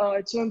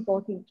 It's so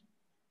important.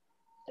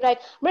 Right.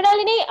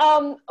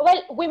 Mrinalini,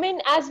 well, women,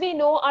 as we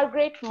know, are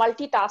great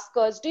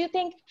multitaskers. Do you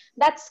think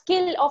that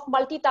skill of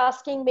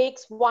multitasking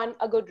makes one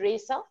a good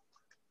racer?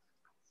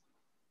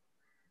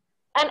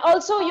 And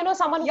also,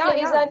 someone who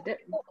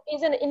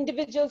is an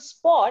individual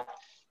sport,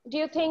 do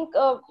you think,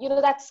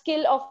 that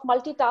skill of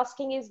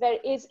multitasking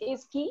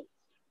is key?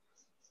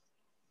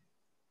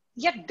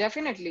 Yeah,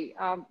 definitely.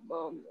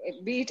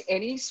 Be it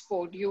any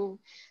sport,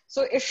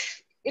 so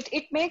if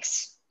it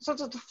makes, so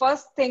the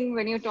first thing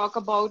when you talk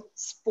about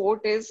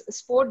sport is,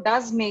 sport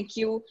does make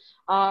you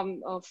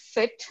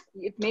fit.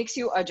 It makes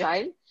you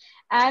agile,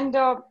 and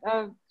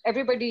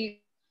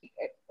everybody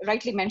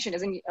rightly mentioned,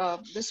 as in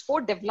the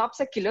sport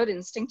develops a killer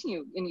instinct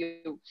in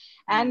you,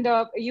 and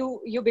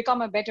you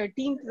become a better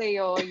team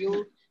player.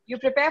 You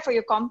prepare for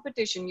your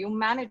competition. You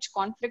manage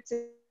conflicts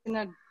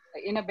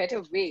in a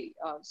better way.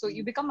 So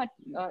you become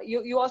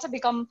you also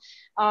become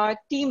a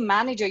team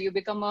manager. You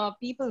become a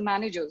people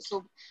manager.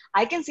 So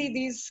I can see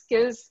these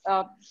skills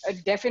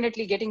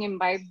definitely getting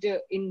imbibed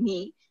in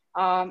me.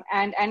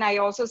 And I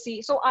also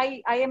see, so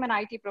I am an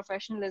IT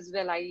professional as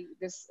well.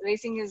 This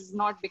racing is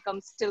not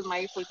become still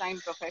my full-time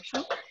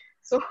profession.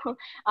 So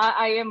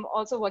I am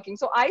also working.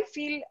 So I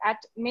feel at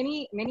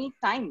many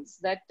times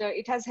that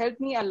it has helped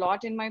me a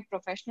lot in my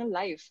professional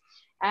life.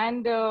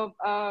 And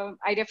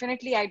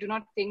I do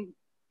not think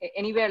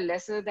anywhere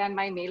lesser than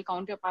my male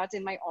counterparts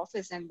in my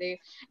office, and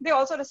they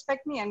also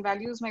respect me and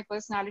values my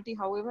personality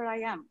however I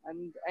am,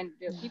 and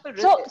people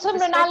so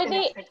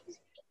Mrinalini,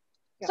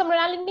 so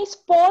Mrinalini,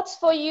 sports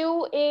for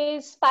you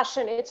is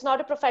passion. It's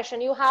not a profession.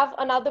 You have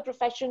another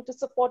profession to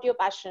support your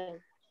passion.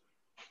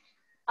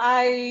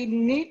 I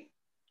need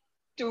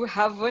to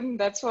have one.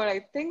 That's what I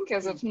think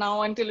as of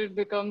now, until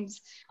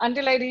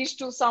I reach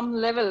to some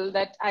level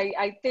that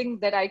I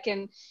think that I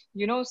can,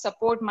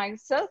 support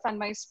myself and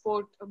my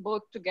sport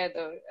both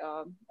together,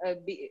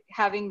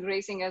 having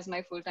racing as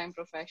my full-time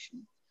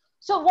profession.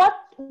 So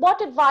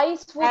what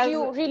advice would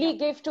you really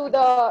give to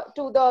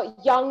the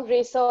young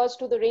racers,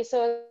 to the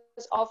racers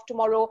of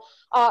tomorrow,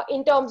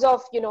 in terms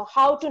of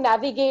how to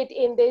navigate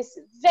in this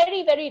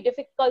very, very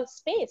difficult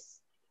space?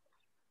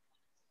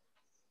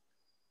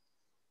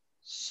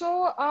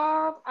 So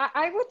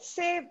I would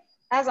say,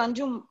 as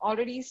Anjum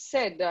already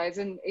said, as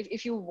in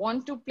if you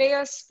want to play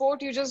a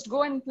sport, you just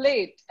go and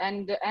play it,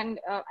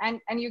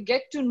 and you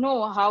get to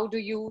know how do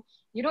you,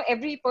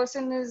 every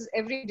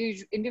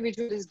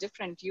individual is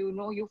different.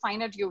 You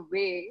find out your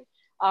way,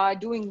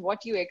 doing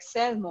what you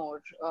excel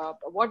more,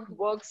 what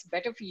works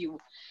better for you.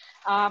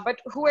 But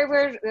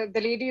whoever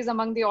the ladies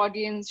among the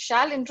audience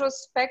shall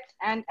introspect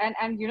and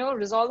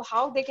resolve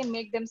how they can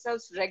make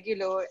themselves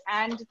regular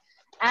and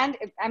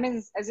I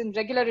mean, as in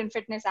regular in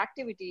fitness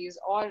activities,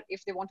 or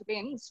if they want to play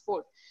any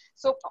sport,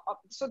 so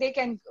they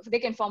can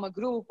form a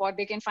group, or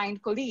they can find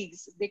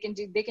colleagues. They can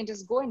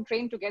just go and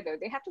train together.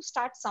 They have to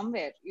start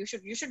somewhere. You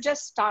should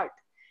just start,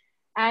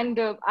 and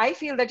I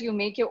feel that you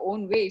make your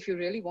own way if you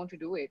really want to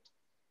do it.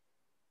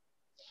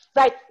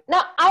 Right.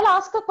 Now, I'll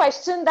ask a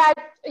question that,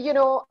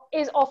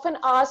 is often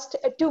asked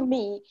to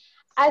me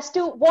as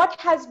to what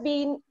has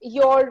been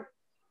your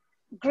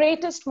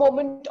greatest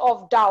moment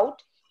of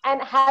doubt, and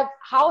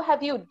how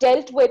have you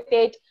dealt with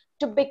it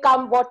to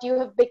become what you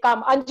have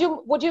become?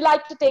 Anjum, would you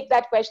like to take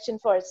that question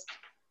first?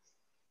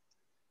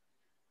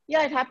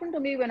 Yeah, it happened to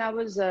me when I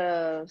was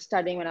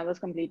studying, when I was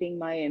completing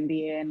my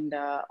MBA, and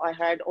I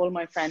had all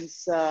my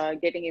friends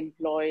getting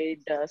employed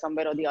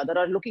somewhere or the other,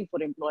 or looking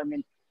for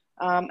employment.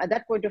 At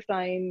that point of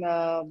time,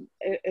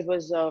 it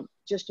was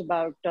just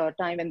about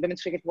time when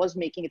women's cricket was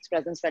making its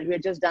presence felt. We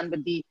had just done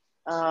with the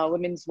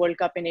Women's World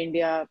Cup in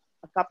India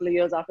a couple of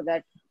years after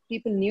that.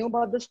 People knew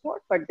about the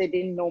sport, but they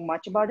didn't know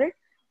much about it.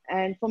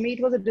 And for me,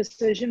 it was a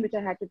decision which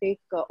I had to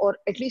take, or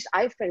at least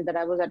I felt that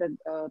I was at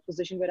a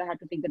position where I had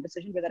to take the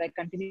decision whether I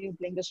continue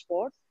playing the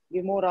sport,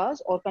 give more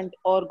hours,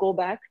 or go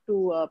back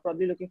to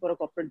probably looking for a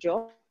corporate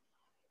job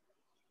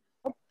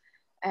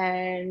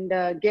and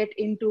get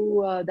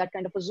into that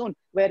kind of a zone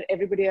where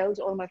everybody else,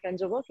 all my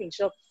friends are working.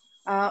 So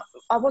I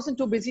wasn't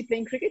too busy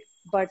playing cricket,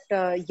 but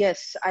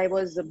yes, I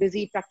was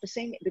busy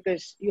practicing,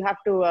 because you have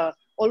to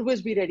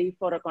always be ready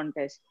for a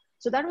contest.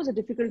 So that was a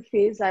difficult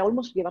phase. I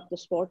almost gave up the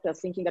sport,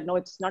 thinking that no,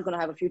 it's not going to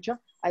have a future.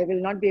 I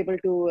will not be able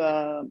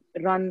to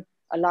run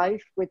a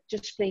life with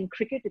just playing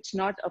cricket. It's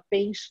not a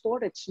paying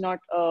sport. It's not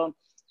a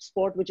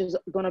sport which is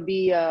going to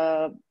be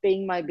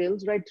paying my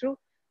bills right through.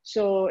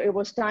 So it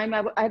was time.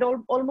 I'd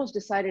almost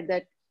decided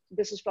that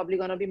this is probably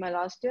going to be my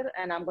last year,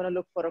 and I'm going to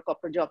look for a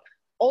corporate job.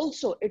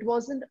 Also, it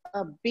wasn't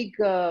a big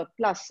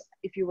plus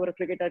if you were a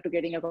cricketer to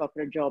getting a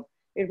corporate job.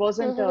 It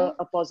wasn't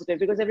a positive,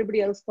 because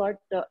everybody else thought,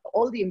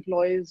 all the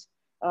employers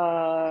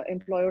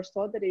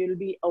thought that you'll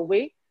be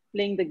away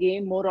playing the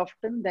game more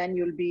often than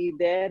you'll be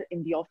there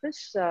in the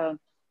office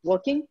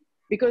working,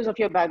 because of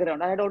your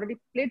background. I had already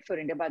played for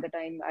India by the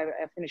time I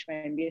finished my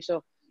MBA.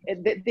 So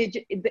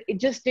it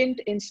just didn't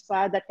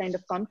inspire that kind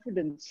of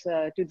confidence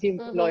to the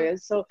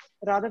employers. So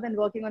rather than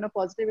working on a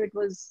positive,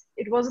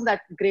 it wasn't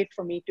that great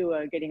for me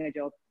to getting a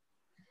job.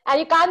 And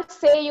you can't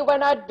say you were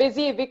not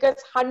busy, because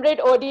 100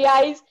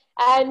 ODIs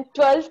and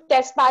 12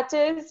 test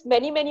matches,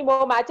 many, many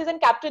more matches,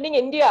 and captaining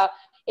India.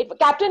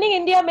 Captaining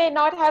India may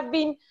not have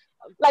been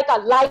like a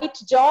light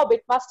job.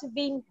 It must have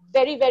been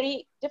very,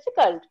 very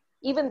difficult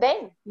even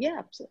then.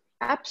 Yeah,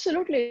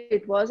 absolutely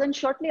it was. And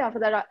shortly after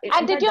that.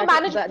 And did your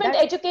management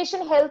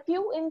education help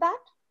you in that?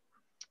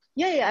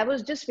 Yeah, I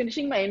was just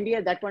finishing my MBA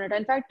at that point.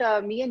 In fact,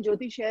 me and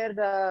Jyoti shared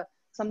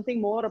something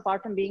more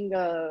apart from being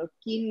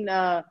keen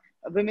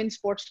women's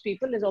sports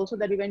people, is also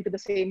that we went to the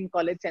same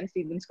college, St.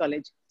 Stephen's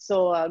College.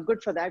 So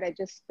good for that. I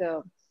just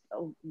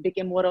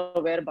became more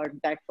aware about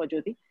that for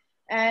Jyoti.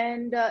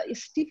 And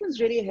Stephen's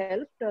really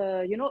helped.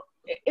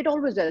 It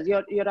always does.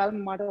 Your alma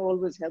mater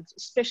always helps,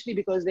 especially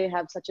because they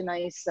have such a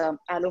nice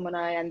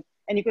alumni, and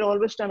you can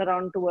always turn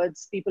around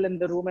towards people in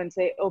the room and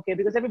say, okay,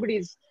 because everybody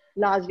is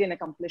largely an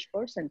accomplished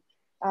person.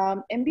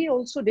 MBA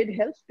also did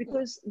help,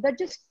 because that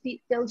just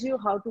tells you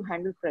how to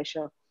handle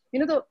pressure.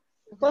 The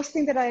first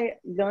thing that I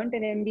learned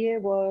in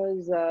MBA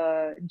was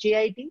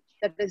JIT,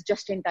 that is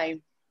just in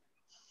time.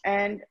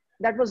 And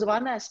that was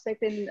one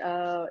aspect in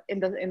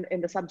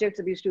the subjects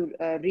that we used to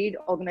read: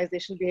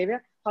 organizational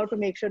behavior, how to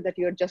make sure that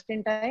you're just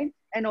in time,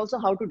 and also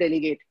how to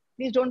delegate.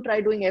 Please don't try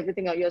doing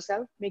everything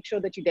yourself. Make sure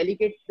that you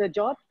delegate the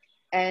job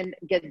and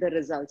get the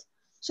results.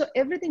 So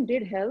everything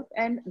did help.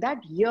 And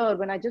that year,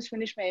 when I just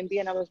finished my MBA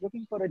and I was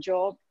looking for a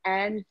job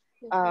and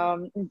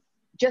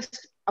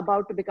just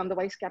about to become the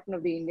vice captain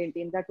of the Indian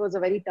team, that was a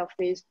very tough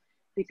phase,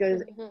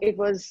 because it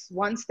was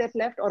one step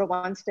left or a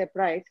one step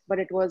right, but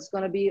it was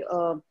going to be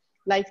a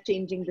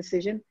life-changing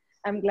decision.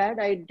 I'm glad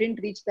I didn't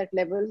reach that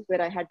level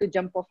where I had to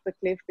jump off the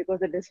cliff, because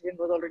the decision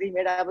was already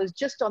made. I was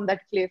just on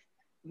that cliff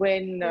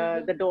when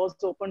the doors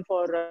opened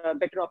for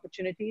better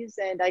opportunities.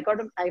 And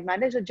I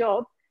managed a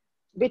job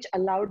which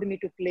allowed me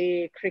to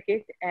play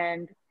cricket.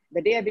 And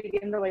the day I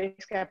became the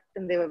vice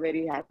captain, they were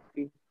very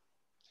happy.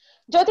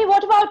 Jyoti,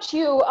 what about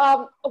you?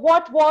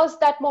 What was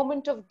that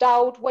moment of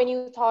doubt when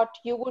you thought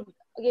you would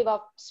give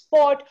up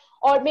sport,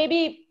 or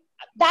maybe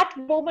that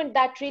moment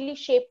that really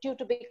shaped you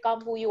to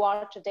become who you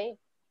are today?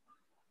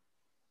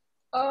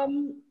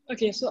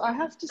 Okay, so I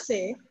have to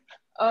say,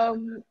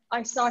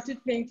 I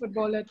started playing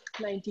football at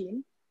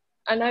 19,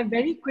 and I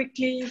very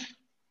quickly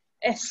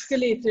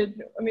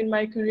escalated. I mean,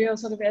 my career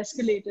sort of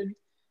escalated,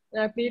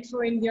 and I played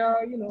for India,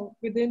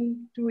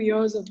 within 2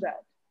 years of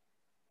that.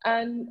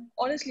 And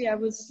honestly, I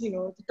was, at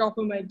the top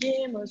of my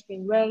game. I was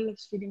playing well. I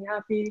was feeling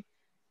happy.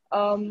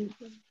 And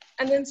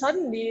then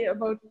suddenly,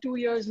 about 2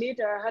 years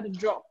later, I had a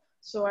drop.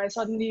 So I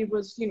suddenly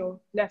was,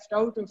 left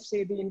out of,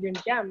 say, the Indian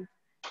camp.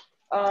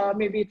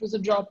 Maybe it was a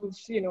drop of,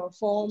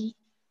 form,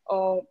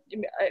 or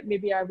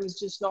maybe I was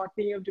just not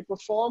being able to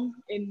perform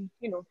in,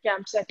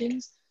 camp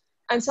settings.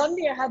 And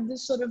suddenly I had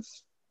this sort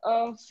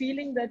of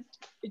feeling that,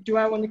 do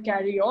I want to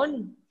carry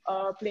on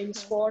playing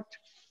sport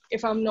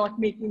if I'm not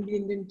making the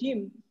Indian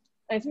team?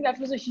 I think that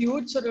was a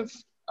huge sort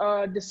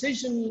of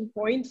decision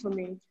point for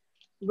me,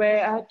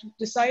 where I had to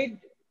decide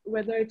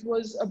whether it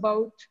was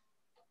about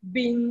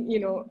being,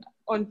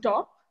 on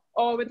top,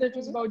 or whether it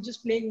was about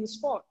just playing the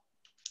sport.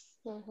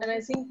 And I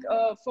think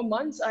for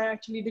months, I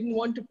actually didn't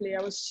want to play.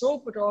 I was so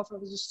put off. I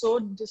was just so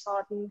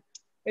disheartened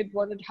with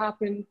what had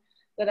happened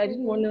that I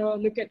didn't want to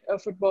look at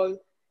football,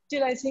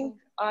 till I think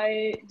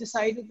I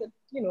decided that,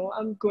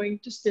 I'm going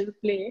to still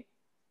play.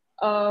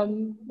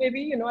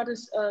 Maybe, at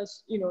a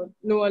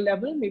lower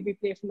level, maybe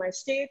play for my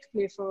state,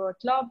 play for a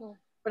club,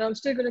 but I'm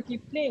still going to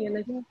keep playing. And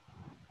I think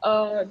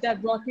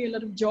that brought me a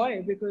lot of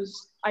joy,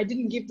 because I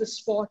didn't give the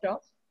sport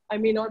up. I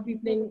may not be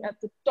playing at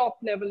the top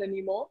level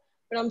anymore,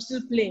 but I'm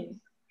still playing.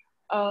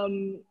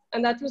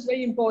 And that was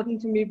very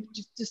important for me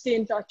to stay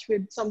in touch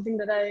with something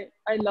that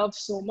I love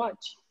so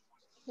much.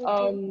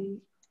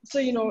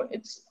 So,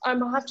 I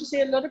have to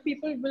say, a lot of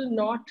people will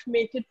not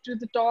make it to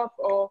the top,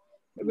 or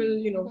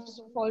will,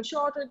 fall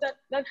short, or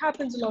that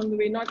happens along the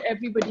way. Not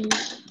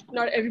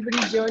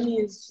everybody's journey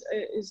is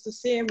the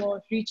same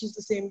or reaches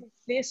the same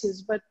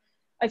places. But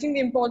I think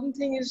the important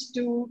thing is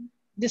to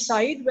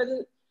decide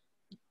whether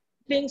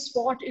playing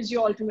sport is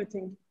your ultimate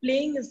thing.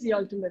 Playing is the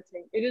ultimate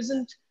thing. It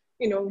isn't,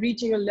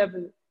 reaching a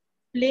level.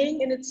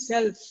 Playing in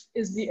itself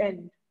is the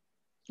end.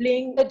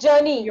 Playing the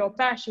journey, your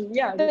passion,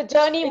 yeah. The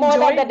journey more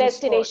than the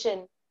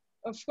destination.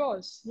 Of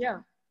course, yeah.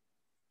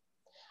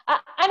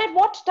 And at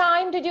what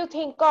time did you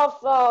think of,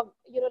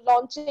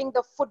 launching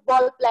the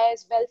Football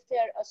Players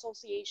Welfare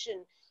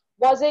Association?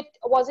 Was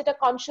it a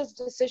conscious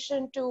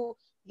decision to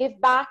give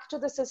back to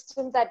the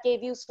system that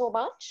gave you so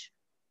much?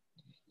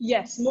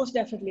 Yes, most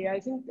definitely. I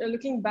think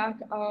looking back,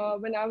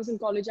 when I was in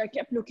college, I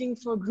kept looking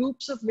for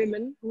groups of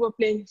women who were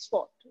playing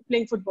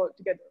football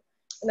together.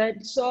 And I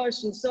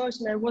searched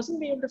and I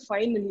wasn't able to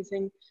find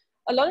anything.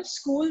 A lot of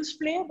schools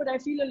play, but I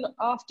feel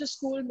after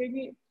school,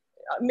 maybe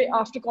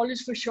after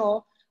college for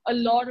sure, a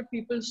lot of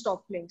people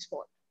stop playing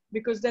sport,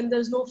 because then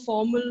there's no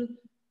formal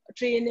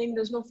training,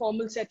 there's no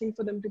formal setting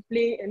for them to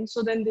play in.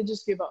 So then they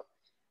just give up.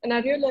 And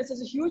I realized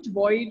there's a huge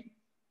void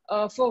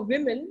for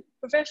women,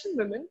 professional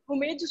women, who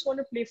may just want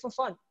to play for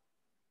fun.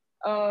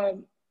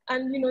 And,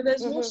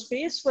 there's no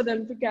space for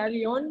them to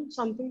carry on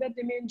something that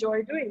they may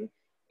enjoy doing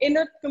in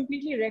a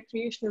completely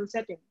recreational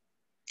setting.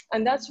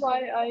 And that's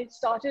why I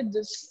started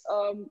this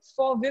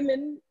for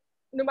women,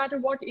 no matter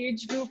what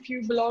age group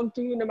you belong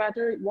to, no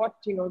matter what,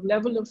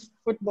 level of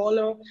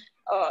footballer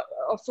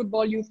or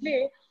football you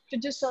play, to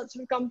just sort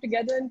of come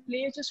together and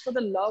play just for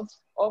the love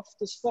of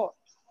the sport,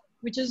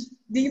 which is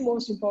the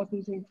most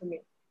important thing for me.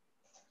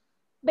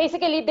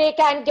 Basically, they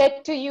can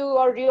get to you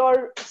or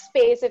your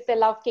space if they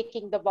love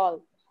kicking the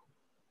ball.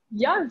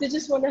 Yeah, they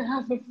just want to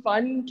have a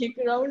fun kick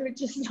around,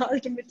 which is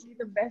ultimately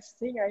the best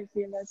thing. I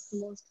feel that's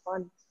the most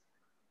fun.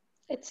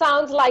 It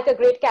sounds like a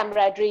great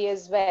camaraderie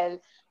as well.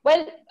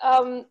 Well,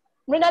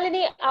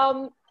 Mrinalini,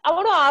 I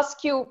want to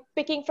ask you,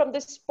 picking from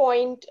this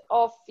point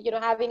of,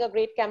 having a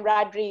great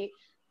camaraderie,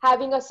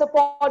 having a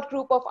support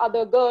group of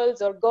other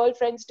girls or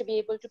girlfriends to be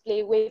able to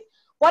play with.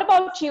 What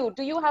about you?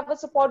 Do you have a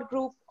support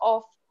group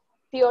of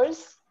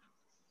peers?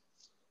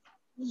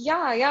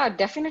 Yeah,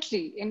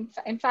 definitely.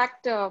 In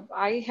fact,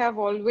 I have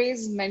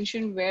always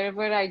mentioned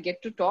wherever I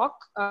get to talk.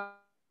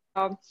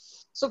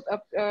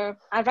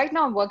 Right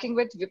now I'm working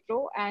with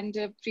Wipro, and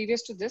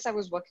previous to this I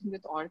was working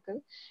with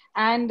Oracle,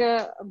 and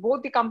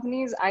both the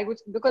companies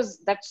because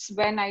that's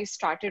when I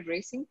started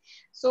racing.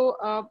 So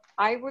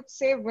I would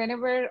say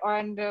whenever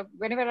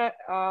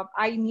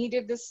I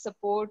needed this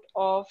support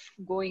of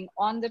going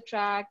on the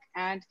track,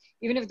 and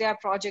even if there are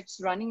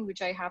projects running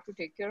which I have to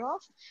take care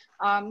of,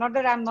 not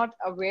that I'm not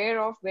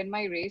aware of when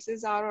my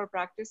races are or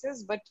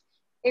practices, but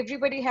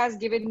everybody has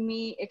given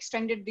me,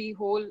 extended the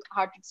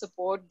wholehearted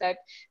support that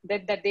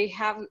they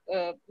have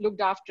looked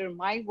after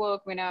my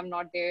work when I'm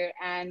not there,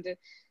 and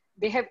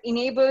they have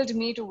enabled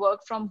me to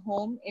work from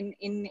home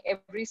in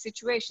every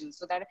situation,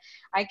 so that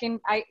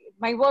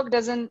my work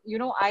doesn't,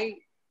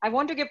 I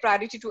want to give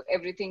priority to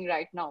everything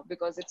right now,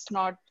 because it's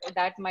not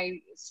that my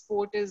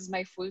sport is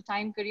my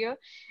full-time career.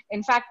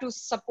 In fact, to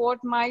support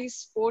my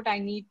sport, I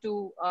need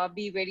to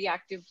be very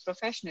active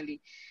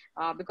professionally,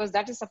 because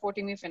that is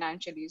supporting me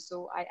financially.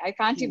 So I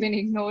can't even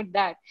ignore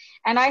that.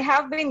 And I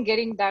have been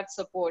getting that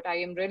support. I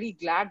am really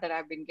glad that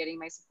I've been getting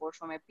my support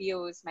from my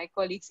peers, my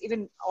colleagues,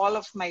 even all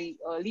of my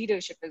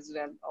leadership as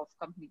well of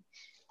company.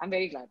 I'm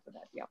very glad for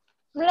that. Yeah.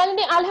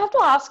 Mrinalini, I'll have to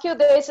ask you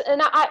this.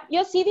 And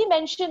your CV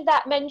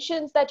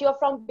mentions that you're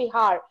from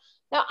Bihar.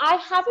 Now, I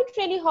haven't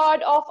really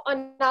heard of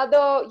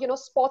another,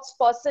 sports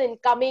person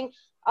coming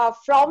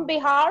from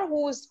Bihar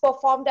who's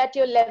performed at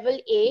your level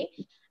A.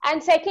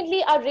 And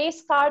secondly, a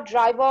race car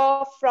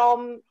driver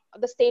from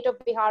the state of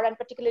Bihar, and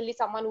particularly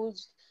someone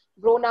who's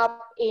grown up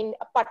in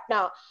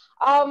Patna.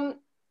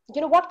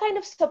 What kind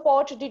of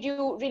support did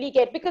you really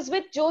get? Because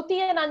with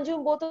Jyoti and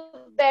Anjum, both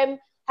of them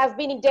have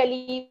been in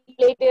Delhi,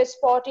 played their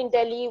sport in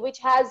Delhi, which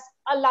has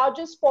a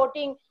larger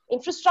sporting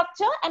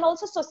infrastructure and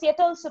also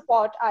societal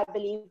support, I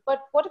believe.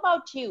 But what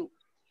about you?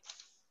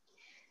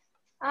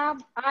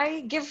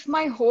 I give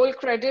my whole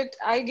credit.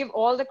 I give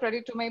all the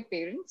credit to my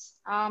parents.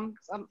 I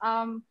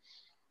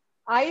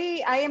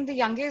am the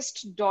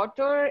youngest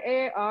daughter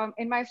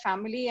in my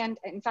family, and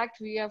in fact,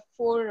 we have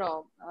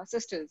four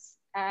sisters.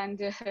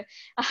 And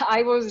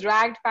I was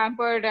ragged,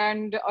 pampered,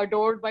 and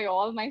adored by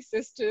all my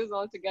sisters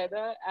all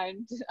together.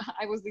 And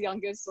I was the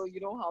youngest, so you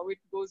know how it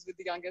goes with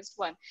the youngest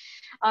one.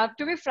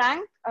 To be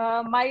frank,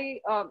 my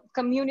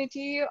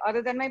community,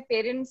 other than my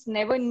parents,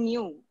 never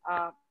knew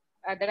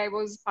that I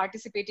was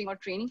participating or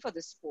training for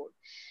this sport.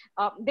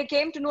 They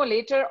came to know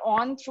later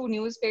on through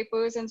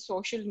newspapers and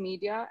social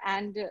media,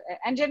 and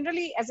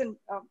generally, as in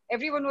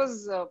everyone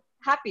was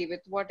happy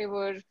with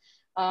whatever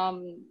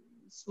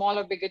small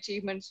or big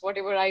achievements,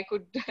 whatever I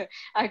could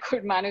I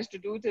could manage to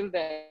do till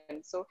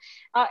then. So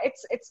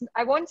it's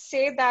I won't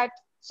say that.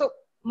 So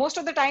most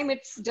of the time,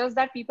 it's just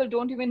that people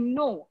don't even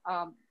know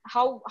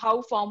how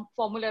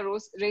formula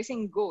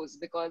racing goes,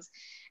 because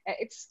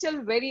it's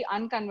still very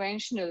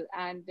unconventional,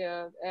 and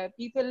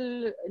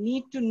people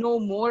need to know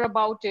more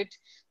about it.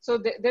 So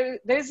there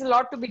is a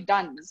lot to be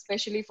done,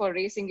 especially for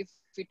racing, if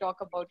we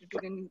talk about it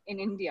in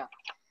India.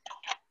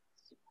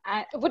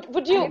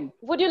 Would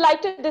you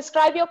like to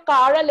describe your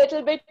car a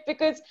little bit?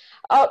 Because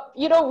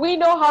we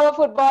know how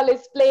football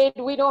is played,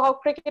 we know how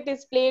cricket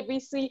is played, we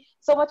see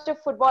so much of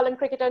football and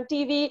cricket on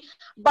TV,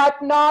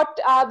 but not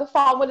the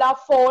Formula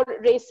 4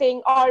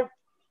 racing, or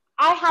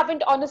I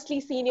haven't honestly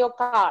seen your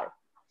car.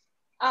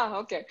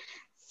 Okay.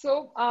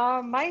 So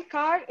my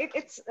car,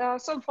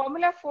 so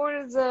Formula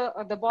 4 is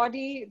the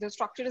body, the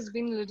structure has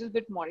been a little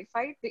bit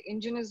modified. The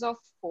engine is of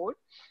Ford.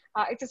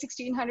 It's a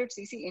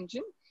 1600cc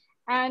engine.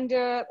 And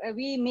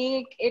we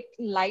make it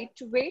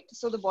lightweight,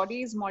 so the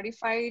body is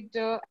modified,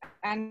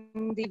 and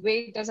the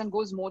weight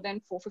goes more than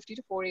 450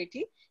 to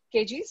 480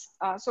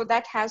 kgs. So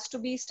that has to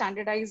be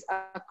standardized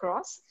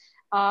across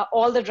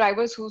all the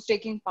drivers who's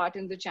taking part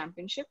in the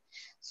championship.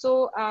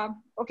 So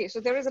okay, so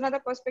there is another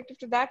perspective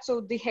to that.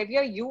 So the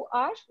heavier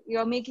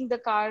you're making the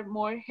car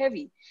more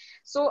heavy.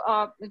 So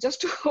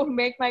just to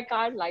make my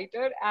car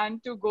lighter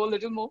and to go a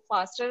little more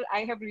faster,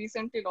 I have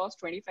recently lost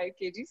 25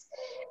 kgs,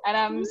 and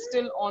I'm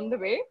still on the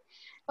way.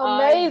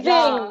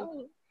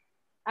 Amazing.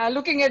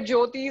 Looking at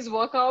Jyoti's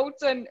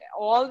workouts and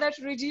all that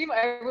regime,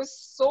 I was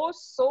so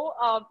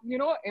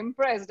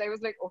impressed. I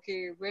was like,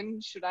 okay,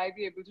 when should I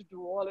be able to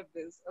do all of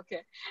this?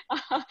 Okay.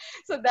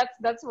 So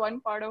that's one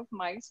part of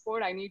my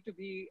sport. I need to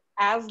be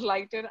as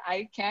lighter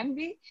I can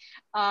be.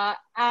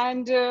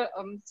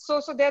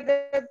 So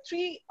there are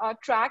three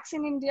tracks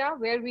in India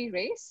where we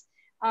race.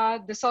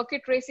 The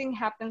circuit racing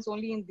happens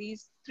only in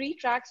these three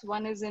tracks.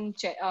 One is in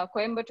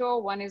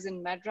Coimbatore, one is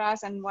in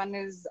Madras, and one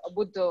is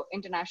Buddha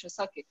International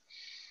Circuit.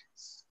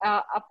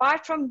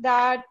 Apart from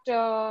that,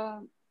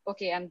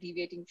 okay, I'm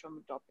deviating from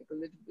the topic a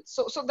little bit.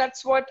 So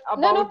that's what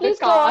about please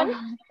the car. go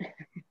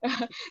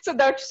on. So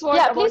that's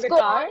what about the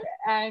car.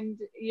 And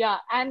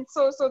and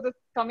so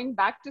coming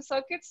back to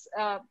circuits,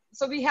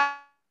 so we have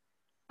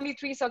only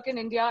three circuits in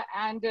India,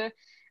 and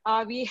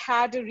we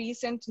had a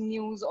recent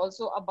news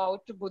also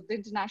about Buddha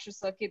International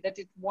Circuit that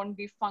it won't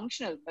be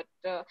functional,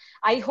 but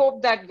I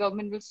hope that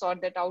government will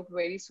sort that out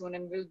very soon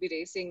and we'll be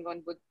racing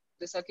on Buddha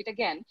Circuit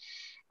again.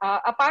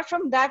 Apart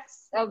from that,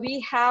 we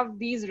have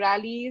these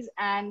rallies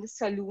and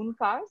saloon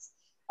cars.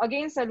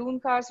 Again, saloon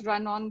cars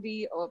run on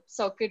the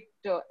circuit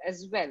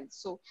as well.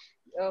 So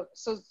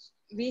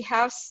we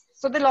have,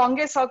 so the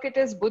longest circuit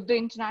is Buddha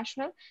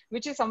International,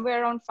 which is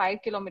somewhere around 5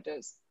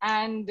 kilometers.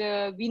 And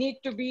we need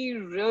to be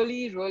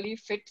really, really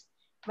fit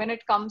when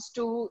it comes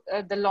to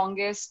the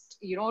longest,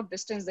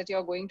 distance that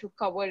you're going to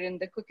cover in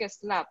the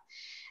quickest lap.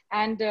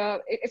 And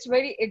it's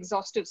very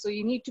exhaustive. So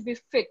you need to be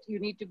fit, you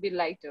need to be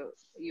lighter.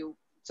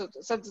 So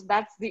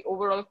that's the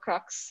overall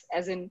crux,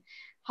 as in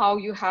how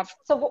you have.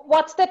 So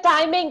what's the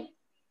timing?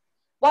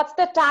 What's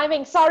the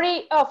timing?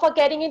 Sorry for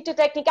getting into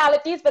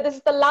technicalities, but this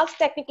is the last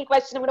technical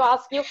question I'm going to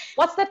ask you.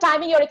 What's the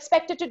timing you're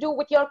expected to do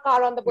with your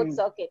car on the wood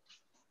circuit?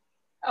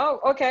 Oh,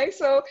 okay.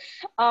 So,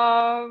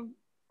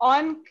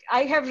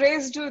 I have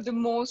raced the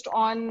most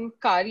on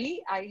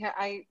Kari.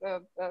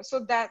 So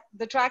that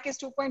the track is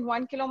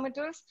 2.1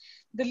 kilometers.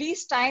 The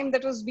least time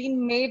that was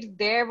being made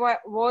there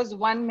was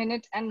 1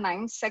 minute and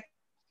 9 seconds.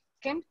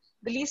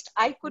 The least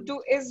I could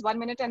do is 1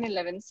 minute and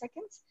 11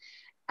 seconds.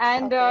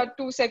 And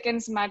 2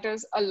 seconds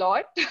matters a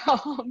lot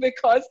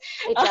because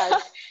it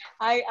does.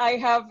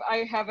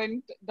 I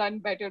haven't done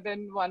better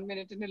than 1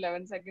 minute and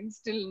 11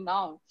 seconds till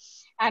now.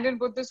 And in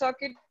Buddha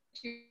circuit,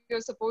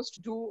 you're supposed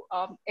to do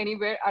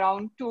anywhere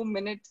around 2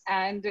 minutes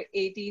and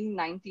 18,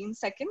 19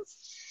 seconds.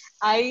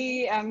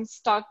 I am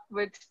stuck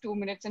with 2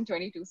 minutes and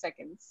 22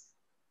 seconds.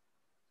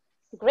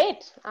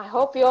 Great. I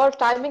hope your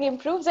timing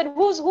improves. And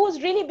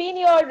who's really been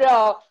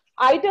your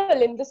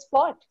idol in the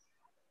sport?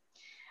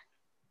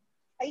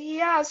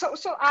 Yeah, so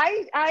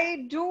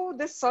I do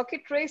this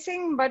circuit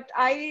racing, but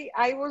I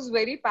was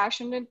very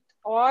passionate,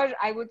 or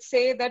I would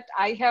say that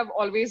I have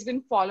always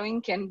been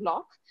following Ken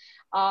Block.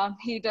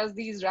 He does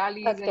these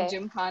rallies and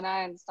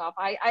gymkhana and stuff.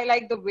 I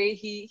like the way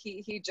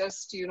he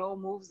just, you know,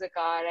 moves the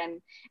car,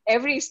 and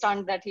every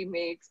stunt that he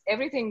makes,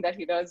 everything that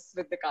he does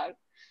with the car.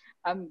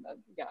 I'm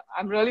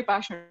really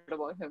passionate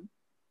about him.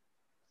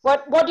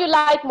 What do you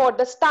like more,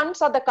 the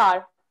stunts or the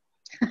car?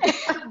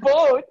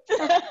 Both.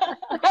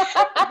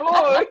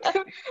 both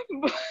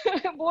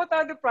both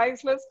are the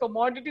priceless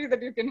commodity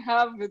that you can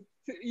have with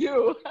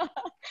you.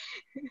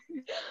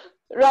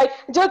 Right.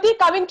 Jyoti,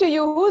 coming to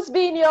you, who's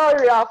been your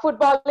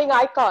footballing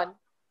icon?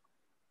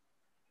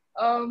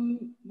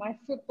 My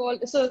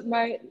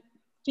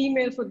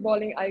female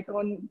footballing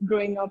icon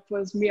growing up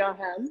was Mia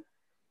Hamm.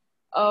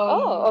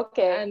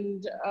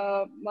 And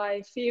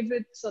my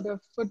favorite sort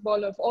of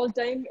footballer of all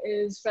time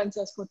is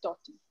Francesco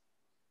Totti,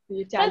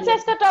 the Italian.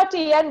 Francesco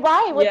Totti, and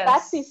why would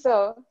that be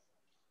so?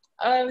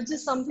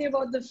 Just something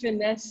about the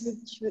finesse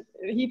which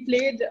he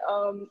played.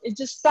 It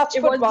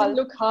didn't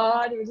look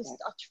hard. It was just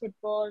touch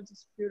football,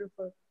 just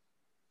beautiful.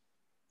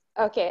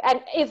 Okay,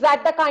 and is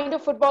that the kind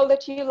of football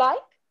that you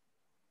like?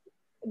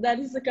 That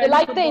is the kind you of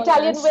like football the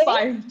Italian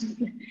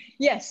way?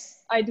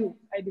 Yes, I do.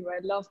 I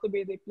love the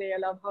way they play. I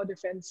love how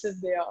defensive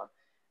they are.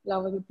 I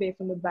love how they play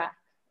from the back.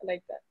 I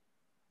like that.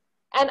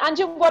 And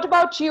Anjum, what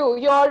about you?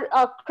 You're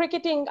a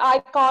cricketing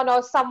icon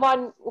or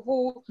someone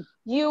who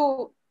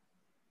you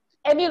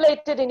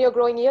emulated in your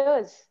growing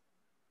years?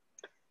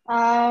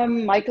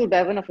 Michael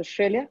Bevan of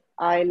Australia.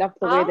 I loved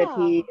the way that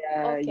he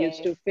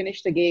used to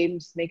finish the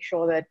games, make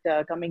sure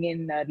that coming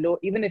in low,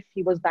 even if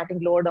he was batting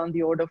lower down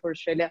the order for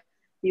Australia,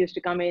 he used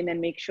to come in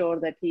and make sure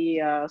that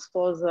he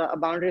scores a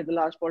boundary at the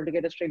last ball to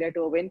get Australia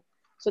to a win.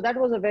 So that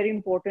was a very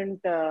important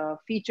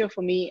feature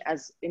for me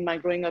as in my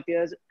growing up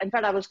years. In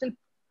fact,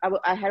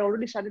 I had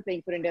already started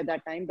playing for India at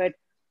that time, but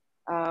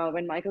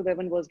when Michael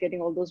Bevan was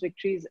getting all those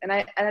victories, and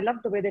I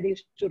loved the way that he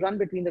used to run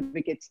between the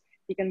wickets.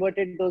 He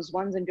converted those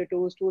ones into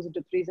twos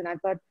into threes, and I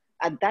thought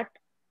at that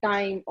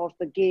time of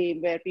the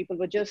game where people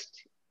were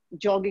just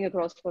jogging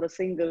across for a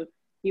single,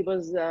 he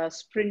was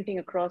sprinting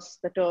across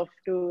the turf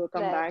to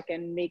come back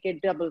and make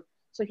it double.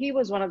 So he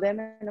was one of them,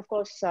 and of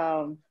course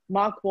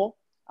Mark Waugh.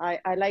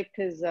 I liked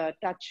his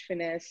touch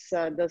finesse,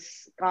 the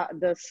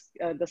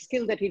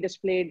skill that he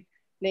displayed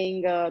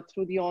playing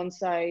through the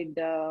onside.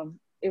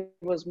 It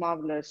was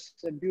marvelous,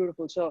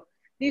 beautiful. So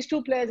these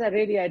two players I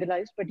really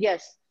idolized. But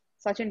yes,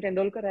 Sachin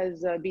Tendulkar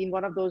has been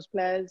one of those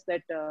players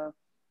that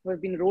who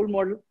have been role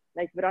model,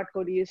 like Virat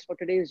Kohli is for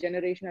today's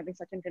generation. I think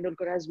Sachin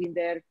Tendulkar has been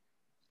there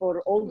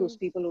for all those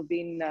people who've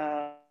been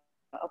a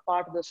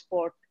part of the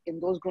sport in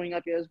those growing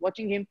up years,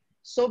 watching him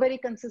so very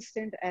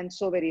consistent and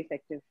so very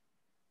effective.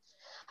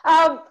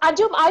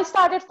 Anjum, I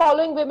started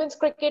following women's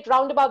cricket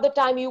round about the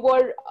time you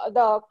were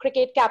the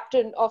cricket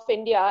captain of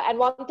India. And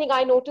one thing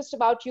I noticed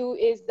about you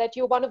is that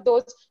you're one of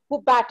those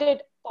who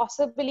batted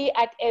possibly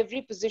at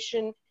every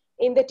position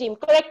in the team.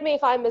 Correct me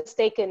if I'm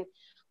mistaken.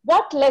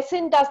 What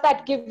lesson does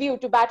that give you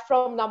to bat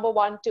from number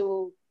 1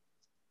 to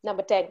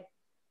number 10?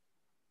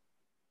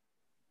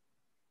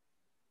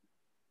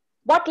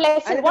 What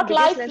lesson, what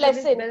life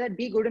lesson? Is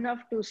be good enough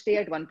to stay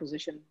at one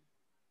position.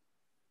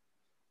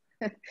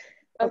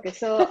 Okay,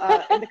 so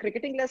in the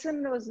cricketing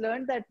lesson was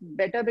learned that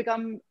better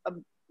become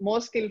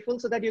more skillful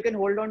so that you can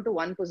hold on to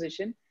one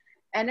position.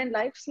 And in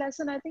life's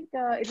lesson, I think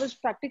it was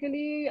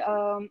practically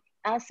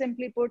as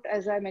simply put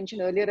as I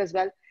mentioned earlier as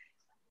well,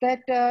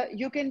 that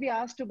you can be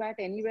asked to bat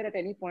anywhere at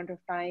any point of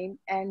time,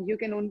 and you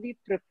can only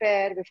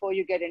prepare before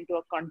you get into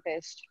a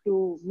contest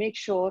to make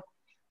sure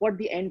what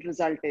the end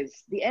result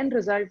is. The end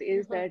result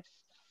is that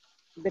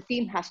the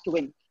team has to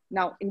win.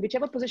 Now, in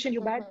whichever position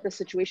you bat, the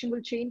situation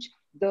will change,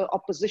 the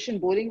opposition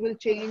bowling will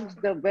change,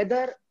 the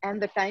weather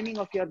and the timing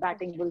of your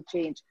batting will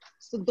change.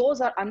 So those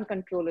are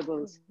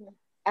uncontrollables.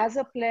 As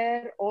a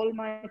player, all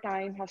my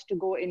time has to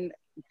go in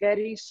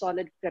very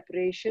solid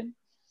preparation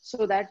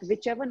so that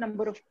whichever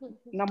number of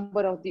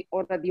the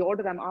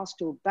order I'm asked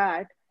to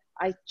bat,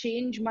 I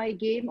change my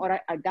game or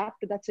I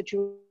adapt to that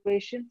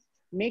situation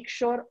make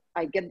sure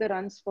I get the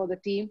runs for the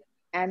team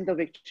and the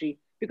victory.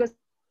 Because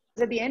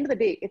at the end of the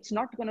day, it's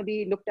not going to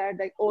be looked at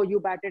like, oh, you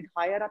batted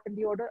higher up in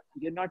the order,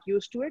 you're not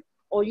used to it,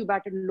 or you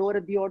batted lower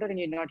at the order and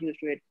you're not used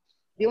to it.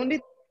 The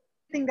only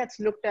thing that's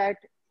looked at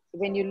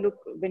when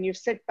you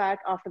sit back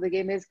after the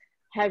game is,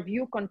 have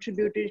you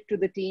contributed to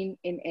the team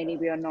in any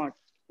way or not?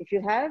 If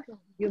you have,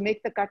 you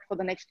make the cut for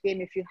the next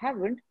game. If you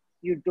haven't,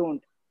 you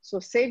don't. So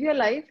save your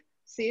life,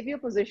 save your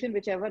position,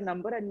 whichever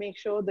number, and make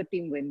sure the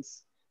team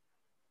wins.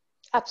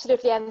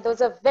 Absolutely, and those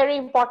are very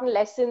important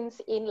lessons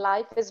in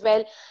life as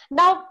well.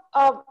 Now,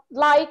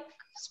 like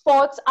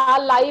sports,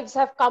 our lives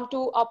have come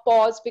to a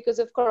pause because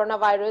of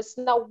coronavirus.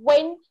 Now,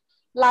 when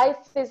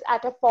life is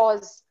at a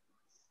pause,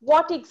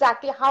 what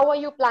exactly, how are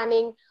you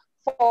planning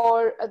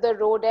for the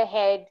road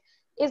ahead?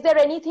 Is there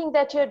anything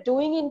that you're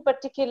doing in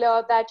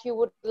particular that you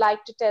would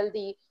like to tell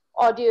the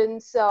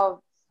audience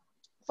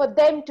for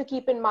them to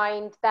keep in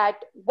mind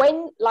that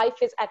when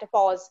life is at a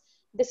pause,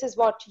 this is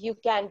what you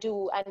can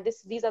do and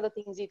these are the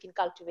things you can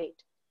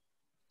cultivate?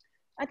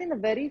 I think the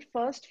very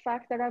first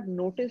fact that I've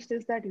noticed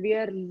is that we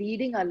are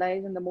leading our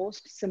lives in the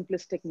most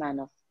simplistic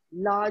manner.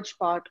 Large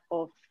part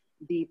of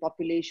the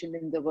population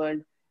in the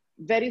world,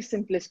 very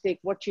simplistic.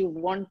 What you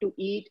want to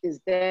eat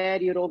is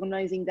there, you're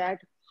organizing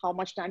that. How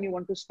much time you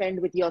want to spend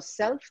with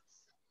yourself,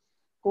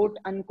 quote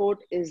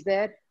unquote, is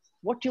there.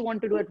 What you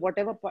want to do at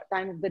whatever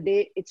time of the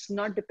day, it's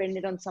not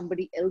dependent on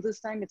somebody else's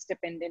time, it's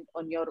dependent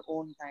on your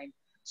own time.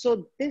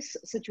 So this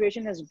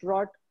situation has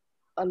brought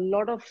a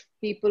lot of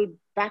people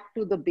back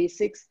to the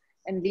basics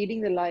and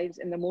leading their lives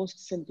in the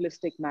most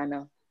simplistic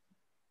manner.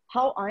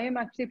 How I am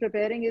actually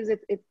preparing is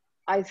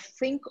I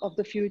think of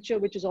the future,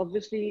 which is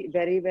obviously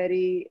very,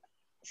 very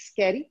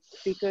scary,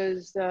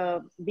 because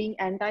being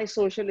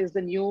antisocial is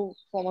the new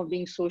form of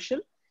being social.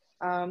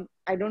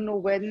 I don't know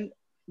when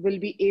we'll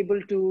be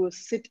able to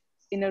sit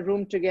in a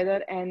room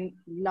together and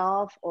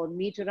laugh or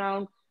meet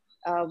around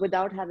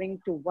without having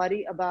to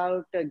worry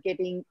about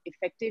getting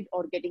affected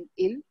or getting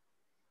ill.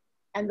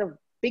 And the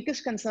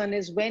biggest concern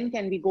is, when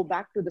can we go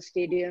back to the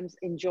stadiums,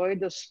 enjoy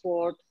the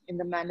sport in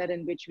the manner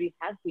in which we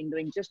have been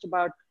doing just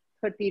about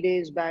 30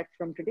 days back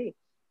from today.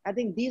 I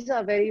think these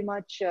are very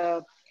much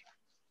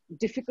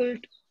difficult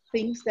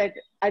things that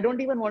I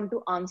don't even want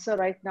to answer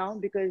right now,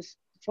 because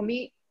for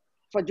me,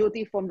 for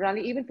Jyoti, for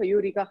Mrinalini, even for you,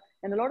 Rica,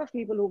 and a lot of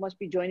people who must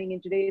be joining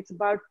in today, it's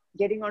about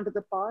getting onto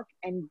the park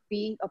and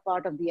being a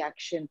part of the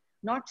action,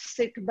 not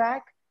sit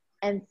back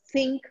and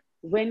think,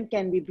 when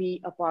can we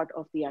be a part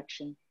of the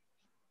action?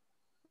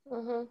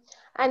 Mm-hmm.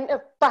 And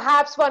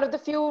perhaps one of the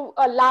few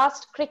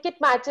last cricket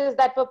matches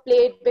that were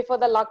played before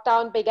the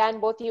lockdown began,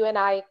 both you and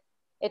I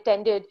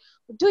attended.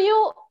 Do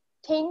you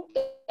think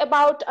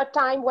about a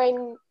time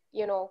when,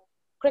 you know,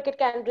 cricket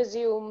can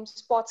resume,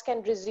 sports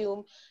can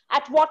resume?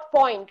 At what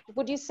point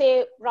would you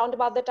say, round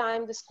about the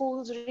time the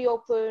schools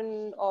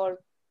reopen, or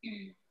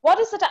what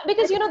is the time?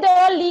 Because, you know, there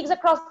are leagues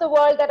across the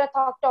world that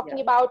are talking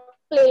about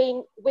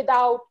playing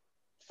without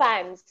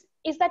fans.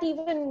 Is that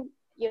even,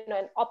 you know,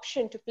 an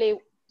option to play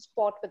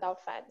sport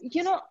without fans?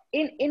 You know,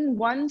 in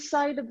one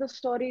side of the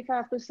story, if I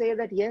have to say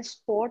that, yes,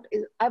 sport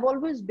is, I've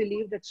always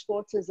believed that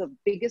sports is the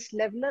biggest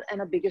leveler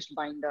and a biggest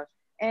binder.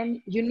 And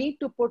you need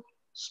to put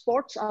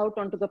sports out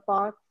onto the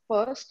park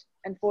first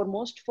and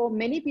foremost for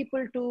many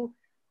people to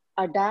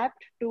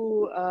adapt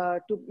to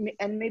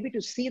and maybe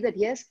to see that,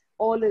 yes,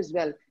 all is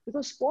well.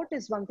 Because sport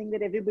is one thing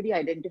that everybody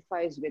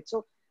identifies with.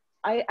 So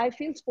I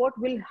feel sport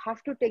will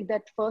have to take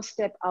that first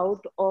step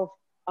out of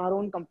our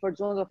own comfort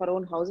zones, of our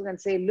own houses, and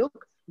say,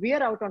 look, we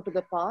are out onto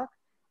the park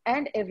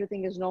and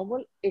everything is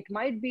normal. It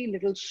might be a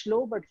little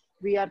slow, but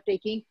we are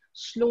taking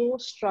slow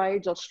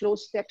strides or slow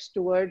steps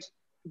towards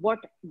what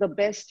the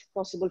best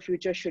possible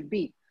future should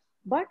be.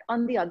 But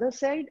on the other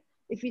side,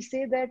 if we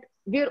say that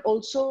we're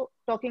also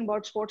talking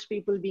about sports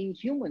people being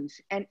humans,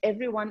 and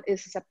everyone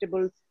is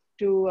susceptible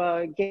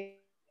to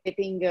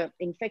getting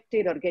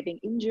infected or getting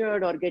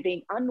injured or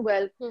getting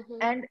unwell. Mm-hmm.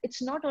 And it's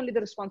not only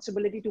the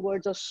responsibility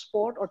towards a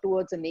sport or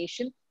towards a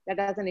nation, that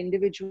as an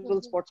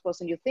individual sports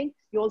person you think,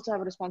 you also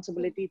have a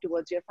responsibility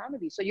towards your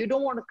family. So you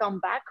don't want to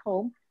come back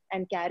home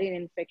and carry an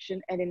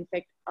infection and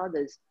infect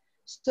others.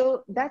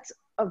 So that's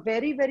a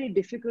very, very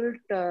difficult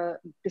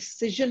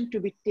decision to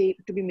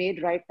be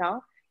made right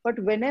now. But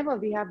whenever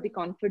we have the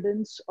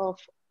confidence of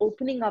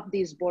opening up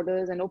these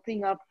borders and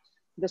opening up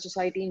the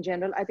society in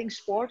general, I think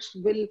sports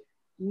will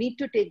need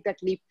to take that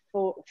leap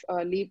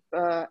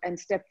and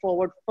step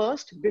forward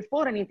first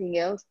before anything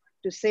else,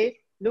 to say,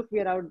 look, we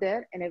are out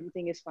there and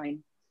everything is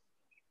fine.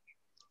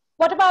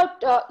 What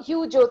about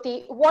you,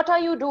 Jyoti? What are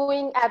you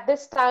doing at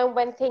this time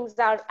when things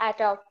are at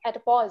a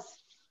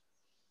pause?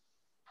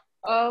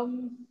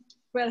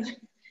 Well,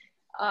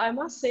 I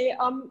must say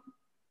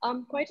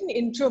I'm quite an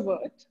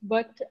introvert,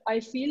 but I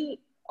feel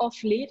of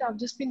late I've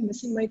just been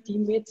missing my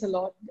teammates a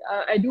lot.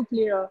 I do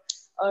play a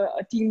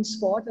team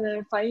sport, and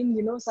I find,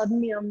 you know,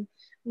 suddenly I'm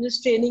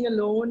just training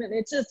alone, and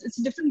it's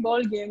a different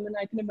ball game than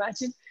I can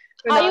imagine.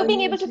 Are you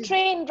being able to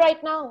train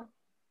right now?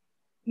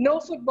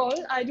 No football.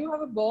 I do have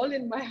a ball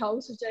in my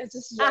house, which I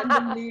just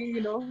randomly,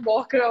 you know,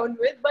 walk around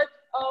with. But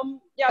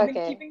yeah, I've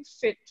been keeping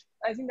fit.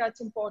 I think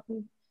that's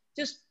important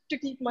just to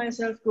keep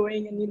myself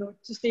going and,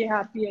 to stay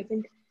happy. I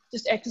think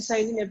just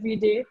exercising every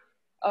day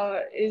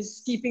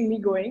is keeping me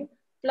going.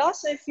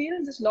 Plus, I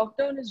feel this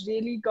lockdown has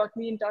really got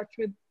me in touch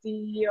with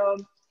the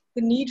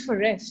need for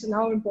rest and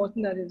how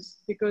important that is.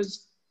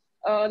 Because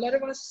a lot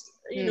of us,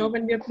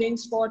 when we are playing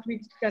sport,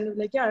 we kind of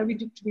like, yeah,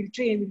 we'll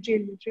train.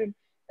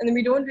 And then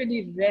we don't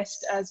really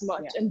rest as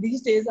much. Yeah. And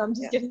these days, I'm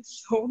just getting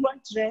so much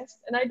rest.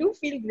 And I do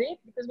feel great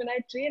because when I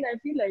train, I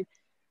feel like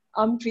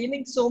I'm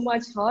training so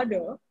much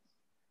harder,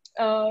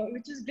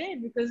 which is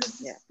great because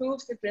it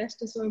proves that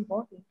rest is so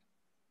important.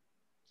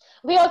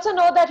 We also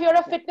know that you're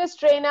a fitness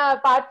trainer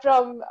apart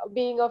from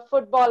being a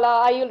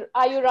footballer.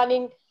 Are you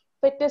running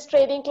fitness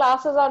training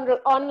classes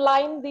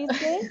online these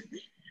days?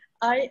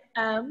 I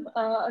am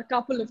a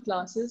couple of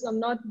classes. I'm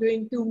not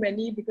doing too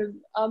many because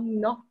I'm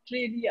not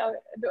really,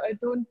 I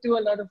don't do a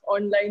lot of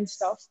online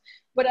stuff,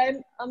 but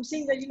I'm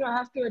seeing that, I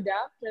have to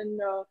adapt and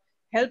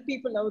help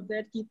people out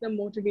there, keep them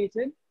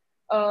motivated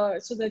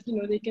so that,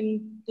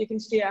 they can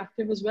stay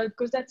active as well,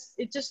 because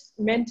it just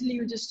mentally,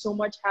 you're just so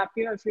much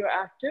happier if you're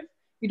active.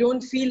 You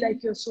don't feel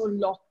like you're so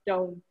locked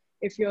down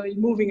if you're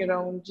moving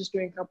around, just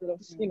doing a couple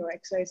of,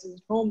 exercises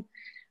at home.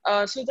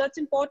 So that's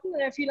important,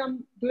 and I feel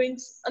I'm doing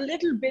a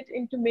little bit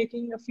into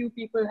making a few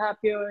people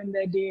happier in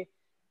their day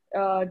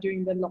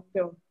during the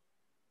lockdown.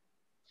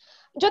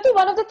 Jyoti,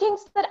 one of the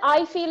things that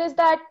I feel is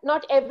that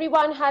not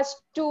everyone has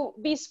to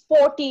be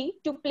sporty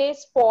to play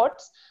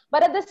sports,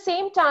 but at the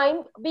same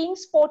time, being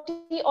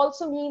sporty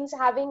also means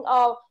having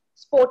a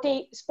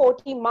sporty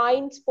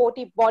mind,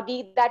 sporty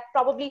body that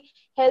probably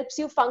helps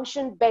you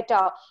function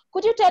better.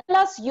 Could you tell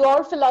us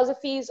your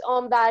philosophies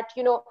on that?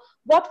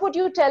 What would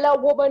you tell a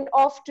woman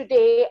of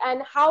today,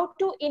 and how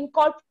to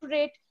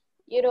incorporate,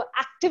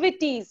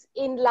 activities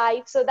in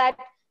life so that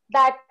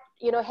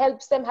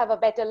helps them have a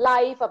better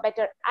life, a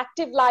better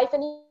active life,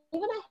 and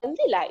even a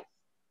healthy life?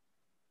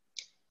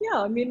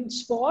 Yeah, I mean,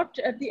 sport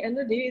at the end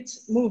of the day,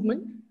 it's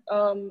movement,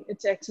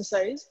 it's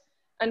exercise.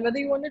 And whether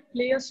you want to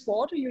play a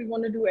sport, or you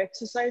want to do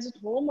exercise at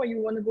home, or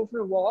you want to go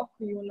for a walk,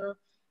 or you want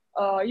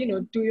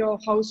to, do your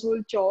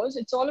household chores,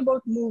 it's all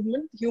about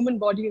movement. The human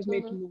body is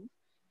made to move.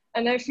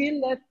 And I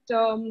feel that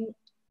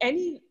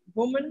any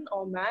woman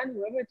or man,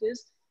 whoever it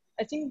is,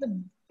 I think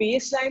the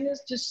baseline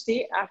is just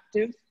stay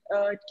active.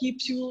 It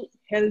keeps you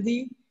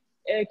healthy,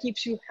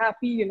 keeps you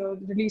happy,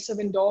 release of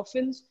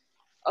endorphins.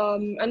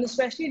 And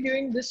especially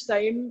during this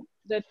time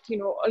that,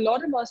 a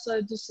lot of us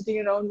are just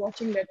sitting around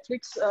watching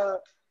Netflix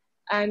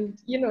and,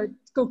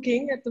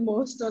 cooking at the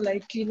most, or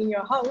like cleaning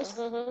your house.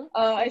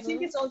 I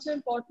think it's also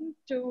important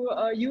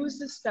to use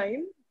this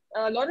time.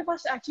 A lot of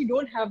us actually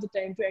don't have the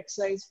time to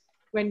exercise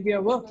when we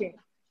are working.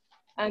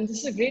 And this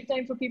is a great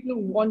time for people who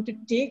want to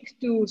take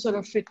to sort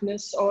of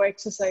fitness or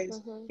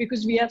exercise,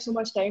 because we have so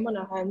much time on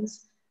our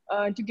hands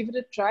to give it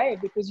a try,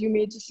 because you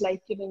may just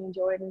like it and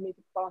enjoy it and make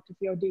it part of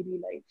your daily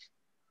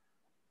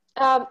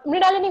life.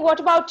 Mrinalini, what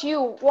about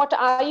you? What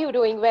are you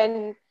doing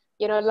when,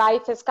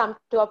 life has come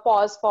to a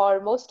pause for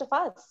most of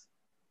us?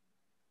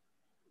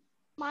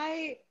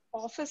 My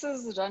office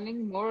is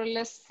running more or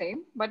less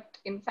same, but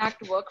in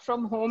fact, work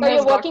from home So has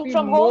you're got working me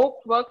from more home?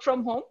 work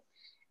from home.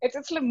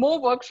 It's like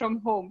more work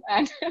from home,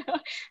 and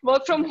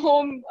work from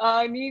home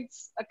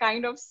needs a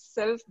kind of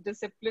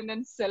self-discipline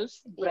and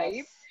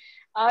self-drive.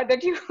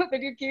 That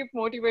you keep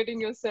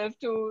motivating yourself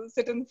to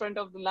sit in front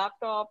of the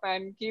laptop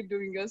and keep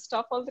doing your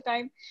stuff all the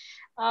time.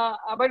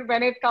 But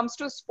when it comes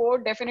to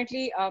sport,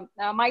 definitely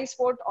my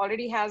sport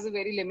already has a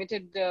very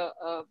limited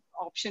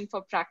option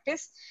for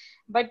practice.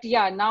 But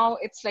yeah, now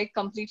it's like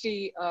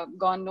completely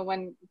gone. No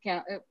one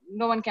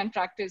can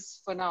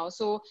practice for now.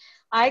 So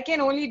I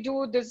can only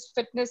do this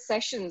fitness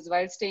sessions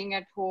while staying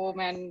at home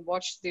and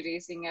watch the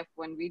racing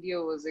F1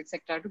 videos,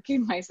 etc., to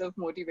keep myself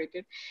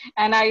motivated.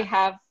 And I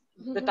have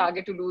the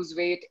target to lose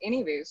weight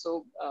anyway.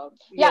 So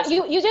yeah, yes.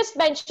 you just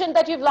mentioned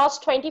that you've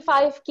lost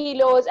 25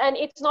 kilos, and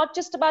it's not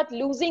just about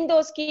losing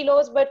those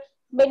kilos, but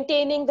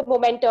maintaining the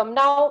momentum.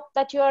 Now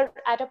that you're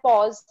at a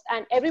pause,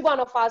 and every one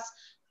of us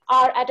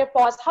are at a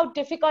pause, how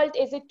difficult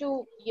is it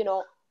to,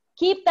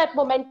 keep that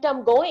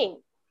momentum going?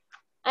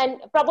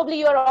 And probably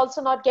you're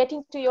also not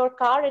getting to your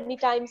car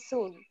anytime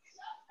soon.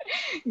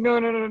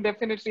 No,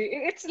 definitely.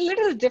 It's a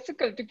little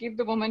difficult to keep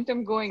the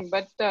momentum going.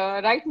 But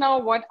right now,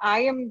 what I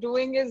am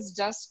doing is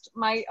just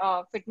my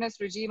fitness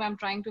regime. I'm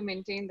trying to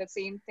maintain the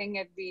same thing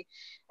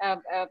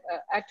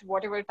at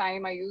whatever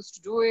time I used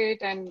to do it.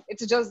 And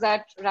it's just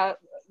that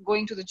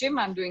going to the gym,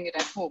 I'm doing it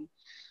at home.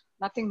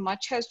 Nothing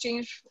much has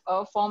changed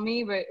for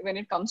me when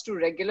it comes to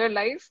regular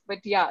life. But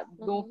yeah,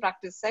 no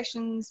practice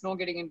sessions, no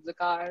getting into the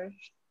car.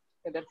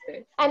 That's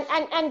it.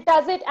 And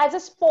does it, as a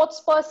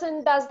sports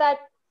person, does that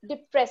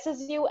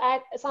depresses you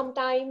at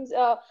sometimes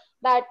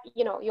that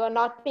you're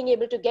not being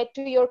able to get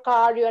to your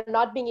car, you're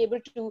not being able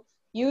to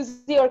use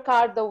your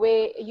car the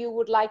way you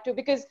would like to,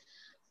 because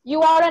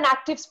you are an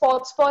active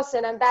sports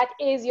person and that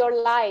is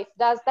your life?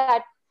 Does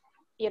that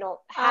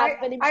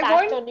have an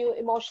impact on you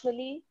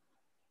emotionally?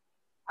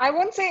 I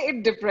won't say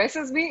it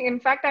depresses me. In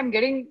fact, I'm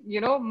getting,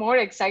 more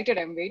excited.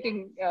 I'm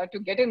waiting to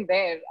get in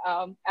there.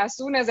 As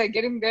soon as I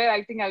get in there,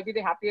 I think I'll be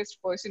the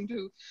happiest person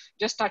to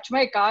just touch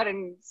my car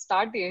and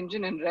start the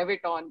engine and rev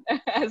it on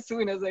as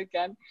soon as I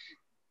can.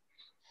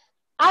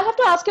 I have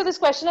to ask you this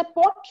question. At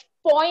what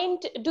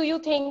point do you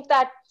think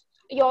that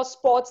your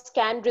sports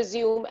can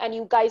resume and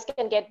you guys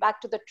can get back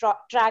to the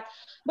track?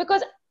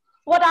 Because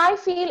what I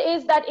feel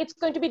is that it's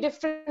going to be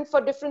different for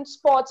different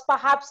sports.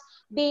 Perhaps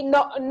the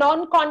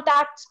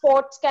non-contact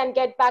sports can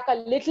get back a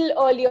little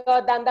earlier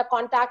than the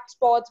contact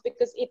sports,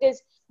 because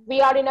we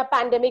are in a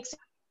pandemic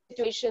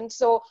situation.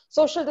 So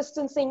social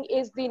distancing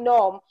is the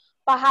norm.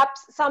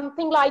 Perhaps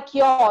something like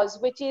yours,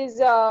 which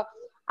is,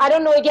 I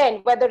don't know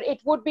again, whether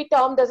it would be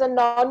termed as a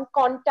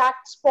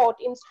non-contact sport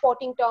in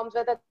sporting terms,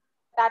 whether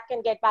that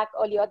can get back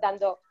earlier than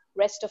the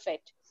rest of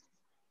it.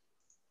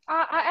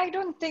 I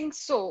don't think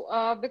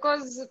so,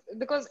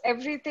 because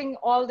everything,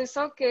 all the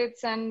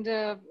circuits and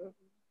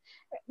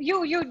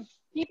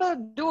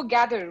people do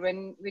gather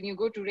when you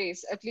go to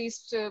race. At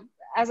least,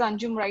 as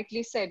Anjum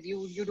rightly said,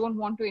 you don't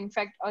want to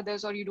infect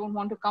others, or you don't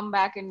want to come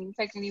back and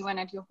infect anyone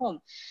at your home.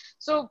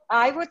 So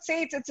I would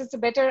say it's a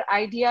better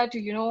idea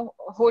to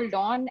hold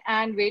on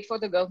and wait for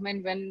the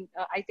government when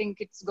I think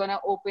it's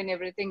gonna open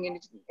everything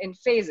in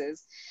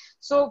phases.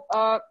 So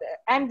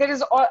and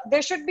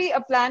there should be a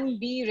plan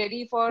B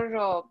ready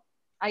for.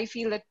 I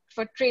feel that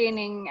for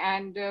training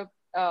and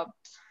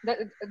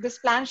this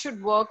plan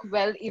should work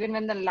well even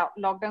when the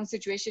lockdown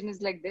situation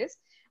is like this.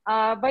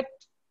 But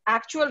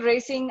actual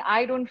racing,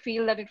 I don't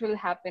feel that it will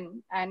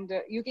happen. And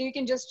you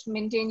can just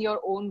maintain your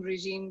own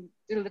regime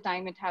till the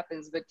time it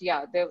happens. But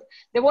yeah,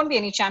 there won't be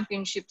any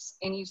championships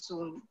any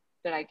soon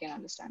that I can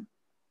understand.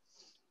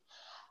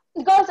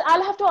 Girls,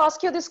 I'll have to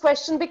ask you this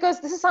question, because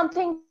this is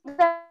something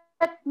that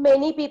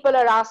many people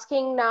are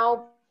asking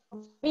now.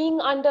 Being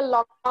under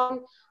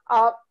lockdown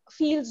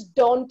feels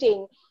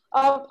daunting.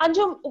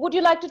 Anjum, would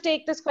you like to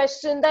take this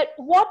question? That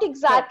what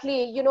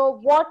exactly,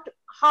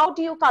 how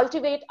do you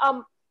cultivate a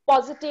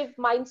positive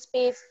mind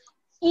space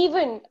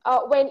even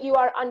when you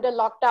are under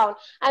lockdown?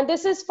 And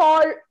this is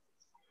for,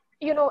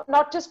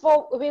 not just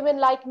for women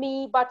like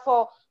me, but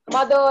for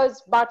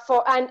mothers, but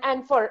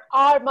and for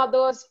our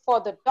mothers, for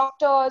the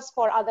doctors,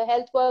 for other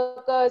health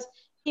workers,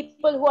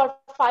 people who are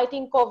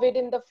fighting COVID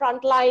in the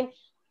front line.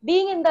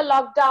 Being in the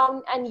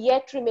lockdown and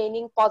yet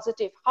remaining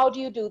positive, how do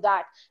you do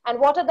that? And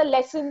what are the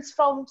lessons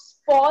from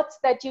sports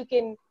that you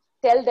can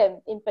tell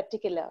them in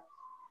particular?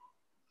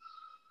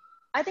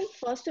 I think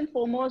first and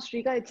foremost,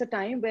 Rica, it's a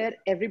time where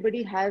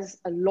everybody has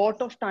a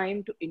lot of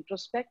time to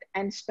introspect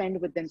and spend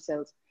with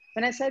themselves.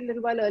 When I said a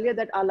little while earlier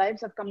that our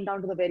lives have come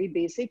down to the very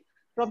basic,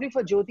 probably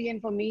for Jyoti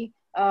and for me,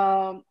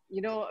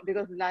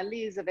 because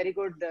Mrinalini is a very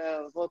good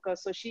worker,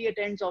 so she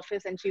attends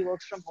office and she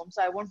works from home.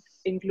 So I won't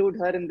include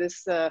her in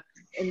this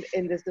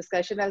in this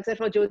discussion. I'll say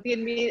for Jyoti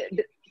and me,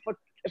 for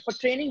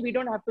training, we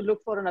don't have to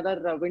look for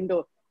another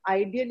window.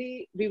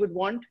 Ideally, we would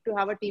want to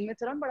have a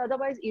teammates around, but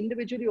otherwise,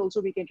 individually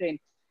also we can train.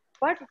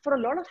 But for a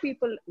lot of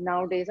people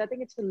nowadays, I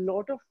think it's a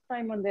lot of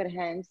time on their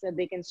hands that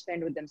they can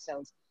spend with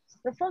themselves.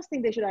 The first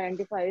thing they should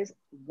identify is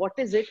what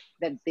is it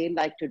that they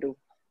like to do,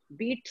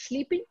 be it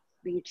sleeping,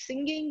 be it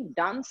singing,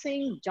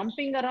 dancing,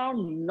 jumping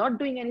around, not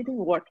doing anything,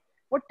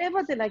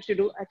 whatever they like to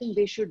do, I think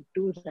they should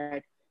do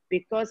that.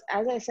 Because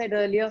as I said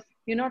earlier,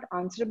 you're not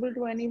answerable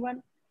to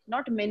anyone.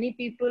 Not many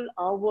people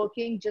are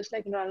working, just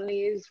like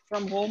Mrinalini is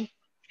from home.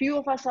 Few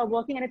of us are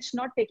working, and it's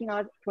not taking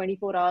our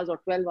 24 hours or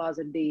 12 hours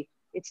a day.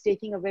 It's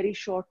taking a very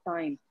short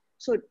time.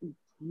 So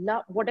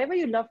whatever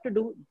you love to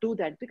do, do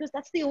that, because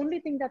that's the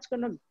only thing that's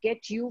going to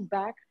get you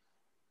back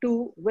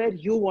to where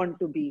you want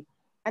to be.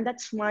 And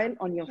that smile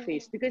on your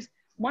face, because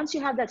once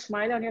you have that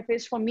smile on your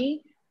face, for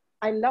me,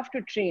 I love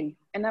to train,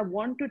 and I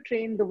want to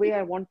train the way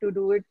I want to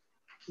do it,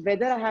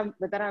 whether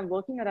I'm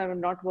working or I'm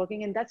not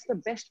working. And that's the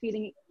best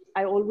feeling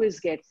I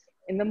always get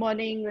in the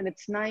morning when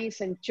it's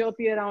nice and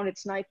chirpy around.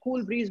 It's nice,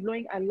 cool breeze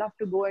blowing. I love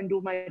to go and do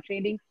my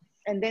training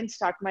and then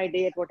start my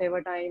day at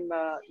whatever time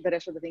the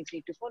rest of the things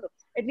need to follow.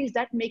 At least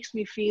that makes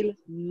me feel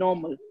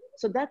normal.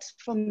 So that's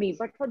for me.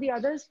 But for the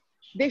others,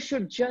 they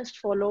should just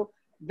follow,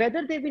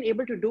 whether they've been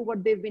able to do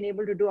what they've been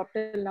able to do up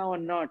till now or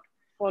not.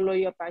 Follow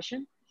your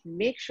passion.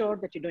 Make sure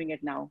that you're doing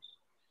it now.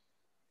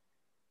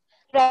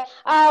 Right.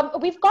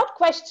 We've got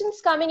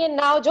questions coming in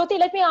now. Jyoti,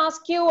 let me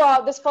ask you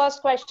this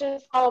first question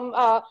from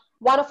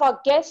one of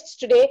our guests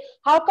today.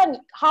 How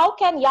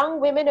can young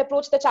women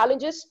approach the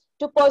challenges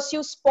to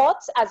pursue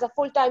sports as a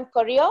full-time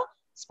career,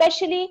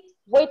 especially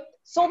with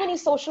so many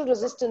social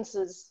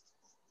resistances?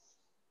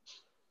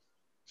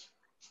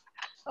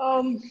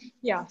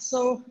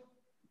 So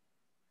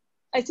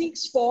I think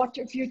sport,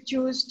 if you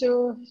choose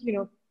to,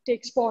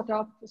 take sport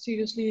up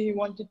seriously, you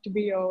want it to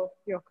be your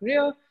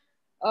career,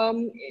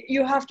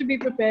 you have to be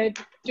prepared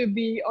to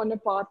be on a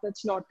path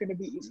that's not going to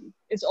be easy.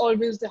 It's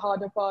always the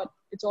harder part.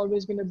 It's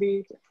always going to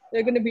be,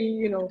 there are going to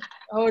be,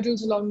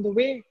 hurdles along the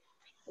way.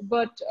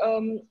 But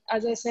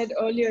as I said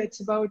earlier,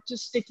 it's about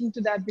just sticking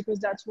to that because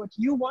that's what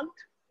you want.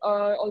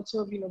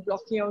 also,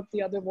 blocking out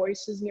the other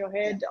voices in your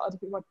head,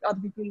 what other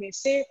people may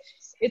say.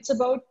 It's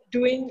about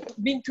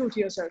being true to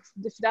yourself.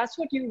 If that's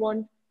what you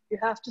want, you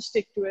have to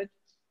stick to it.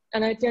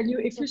 And I tell you,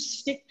 if you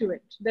stick to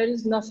it, there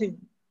is nothing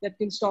that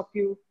can stop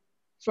you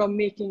from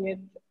making it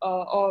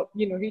or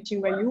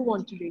reaching where you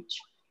want to reach,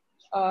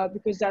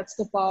 because that's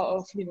the power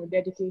of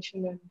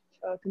dedication and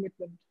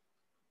commitment.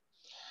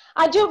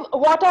 Anjum,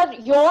 what are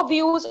your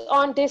views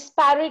on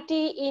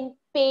disparity in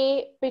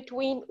pay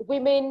between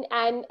women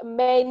and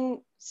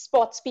men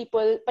sports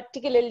people,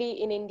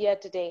 particularly in India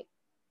today?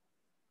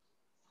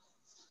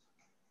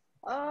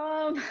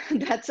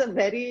 That's a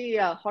very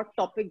hot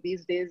topic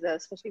these days,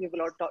 especially we have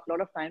a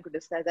lot of time to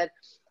discuss that.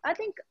 I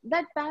think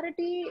that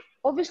parity,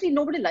 obviously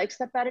nobody likes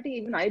that parity.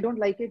 Even I don't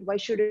like it. Why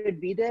should it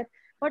be there?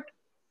 But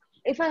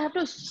if I have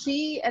to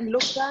see and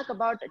look back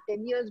about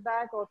 10 years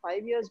back or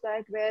 5 years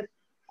back where,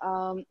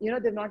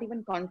 they're not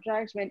even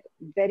contracts, when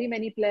very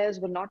many players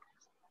were not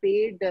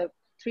paid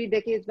 3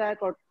 decades back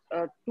or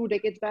 2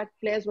 decades back,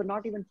 players were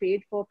not even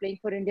paid for playing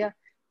for India,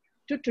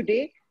 to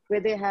today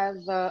where they have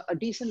a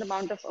decent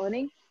amount of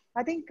earning.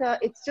 I think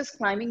it's just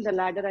climbing the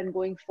ladder and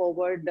going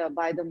forward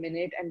by the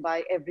minute and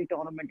by every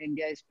tournament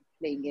India is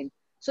playing in.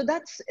 So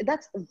that's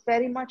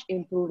very much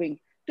improving.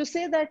 To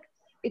say that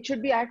it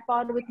should be at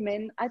par with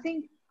men, I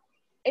think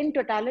in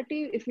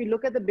totality, if we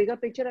look at the bigger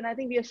picture, and I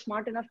think we are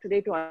smart enough today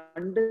to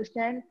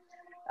understand,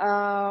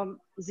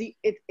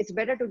 it's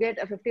better to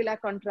get a 50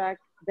 lakh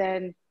contract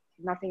than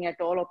nothing at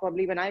all. Or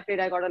probably when I played,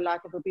 I got ₹1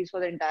 lakh for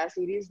the entire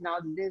series.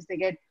 Nowadays, they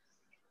get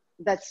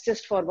that's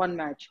just for one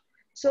match.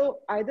 So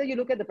either you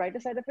look at the brighter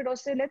side of it, or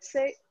say, let's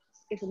say,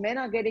 if men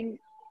are getting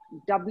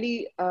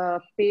doubly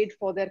paid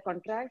for their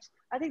contracts,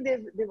 I think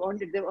they've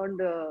earned it.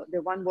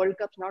 They've won World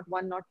Cups, not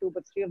one, not two,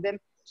 but three of them.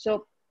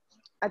 So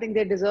I think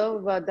they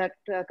deserve that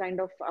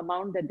kind of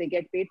amount that they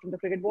get paid from the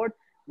cricket board.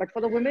 But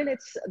for the women,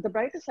 it's the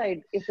brighter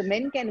side. If the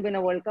men can win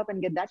a World Cup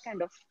and get that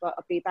kind of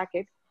a pay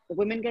packet, the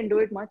women can do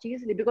it much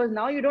easily, because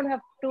now you don't have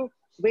to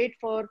wait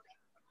for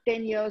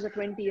 10 years or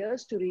 20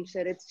 years to reach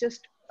there. It's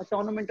just a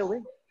tournament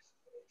away.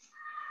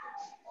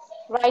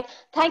 Right.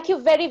 Thank you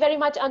very, very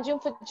much,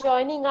 Anjum, for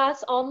joining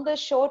us on the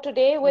show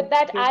today. With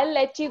that, I'll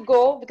let you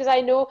go because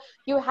I know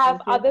you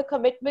have other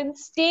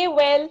commitments. Stay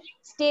well,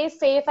 stay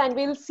safe, and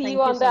we'll see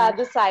you on the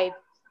other side.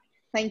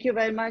 Thank you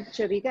very much,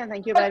 Rica, and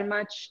thank you very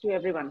much to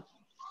everyone.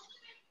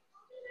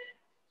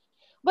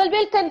 Well,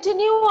 we'll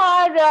continue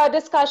our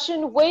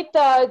discussion with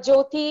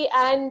Jyoti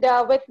and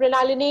with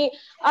Mrinalini.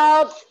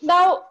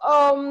 Now,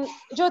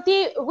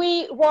 Jyoti,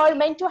 we were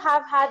meant to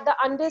have had the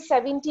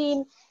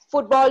Under-17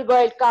 Football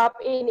World Cup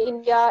in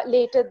India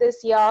later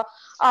this year,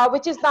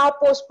 which is now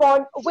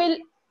postponed. Will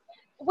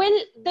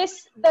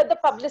the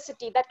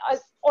publicity that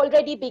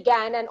already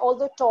began and all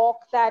the talk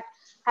that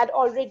had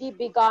already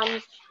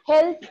begun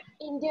help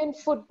Indian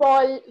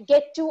football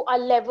get to a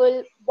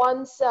level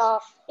once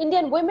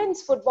Indian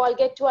women's football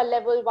get to a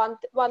level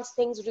once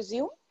things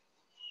resume?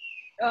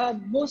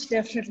 Most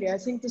definitely. I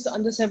think this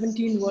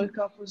Under-17 World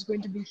Cup was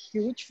going to be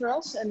huge for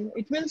us, and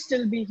it will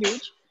still be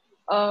huge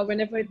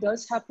whenever it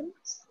does happen.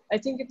 I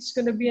think it's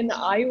going to be an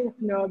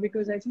eye-opener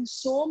because I think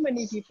so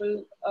many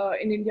people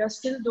in India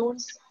still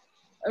don't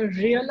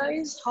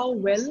realize how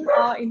well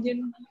our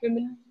Indian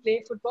women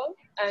play football,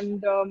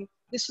 and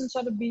this will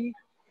sort of be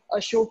a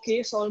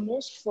showcase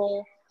almost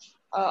for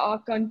our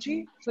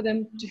country, for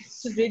them to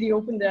really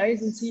open their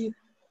eyes and see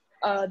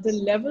the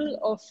level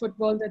of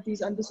football that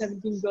these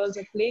Under-17 girls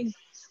are playing,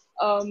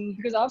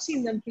 because I've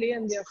seen them play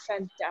and they're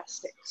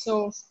fantastic.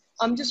 So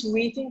I'm just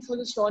waiting for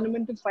this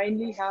tournament to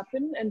finally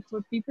happen and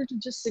for people to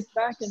just sit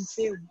back and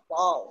say,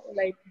 wow,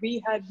 like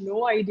we had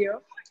no idea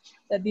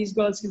that these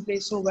girls can play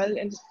so well,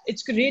 and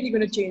it's really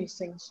going to change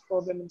things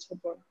for women's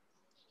football.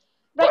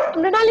 Right.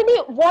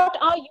 Mrinalini, what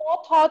are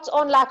your thoughts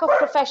on lack of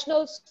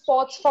professional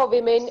sports for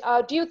women?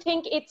 Do you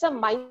think it's a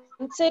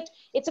mindset,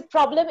 it's a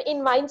problem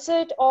in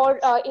mindset or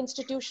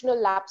institutional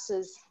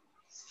lapses?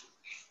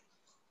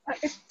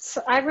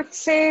 I would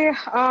say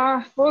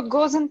both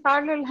goes in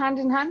parallel, hand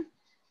in hand.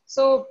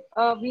 So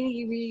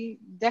we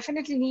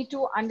definitely need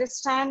to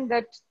understand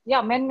that,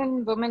 yeah, men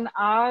and women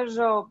are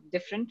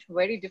different,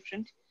 very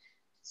different.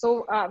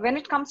 So when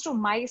it comes to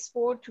my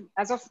sport,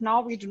 as of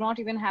now, we do not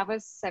even have a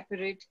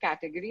separate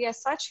category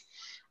as such.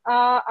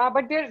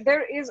 But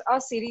there is a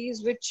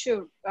series which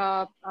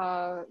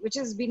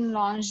has been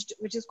launched,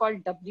 which is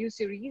called W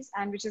Series,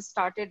 and which is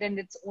started, and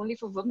it's only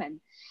for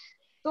women.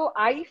 So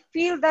I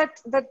feel that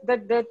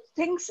the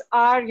things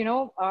are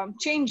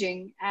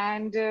changing,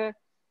 and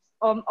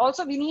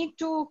also we need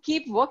to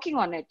keep working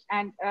on it,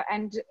 and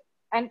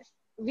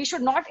we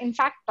should not, in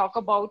fact, talk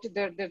about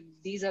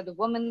these are the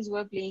women who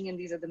are playing and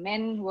these are the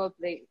men who are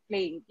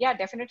playing. Yeah,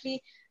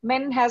 definitely,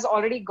 men has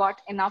already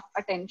got enough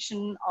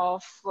attention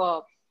of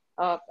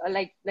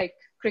like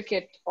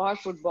cricket or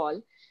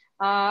football.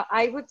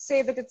 I would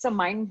say that it's a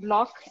mind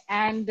block,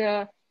 and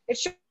it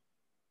should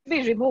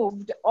be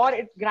removed, or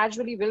it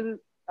gradually will,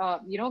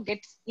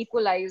 get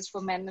equalized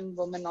for men and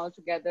women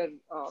altogether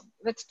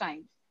with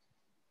time.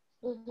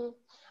 Mm-hmm.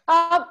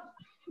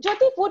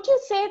 Jyoti, would you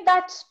say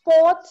that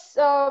sports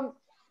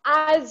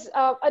as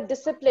a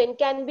discipline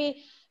can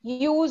be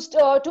used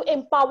to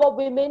empower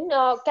women,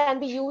 can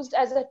be used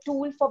as a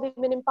tool for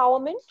women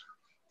empowerment?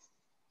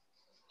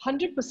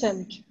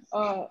 100%.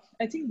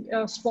 I think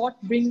sport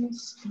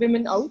brings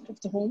women out of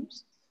the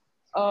homes.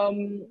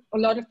 A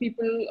lot of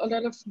people, a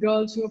lot of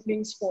girls who are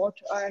playing sport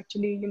are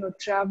actually,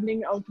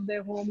 traveling out of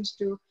their homes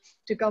to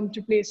come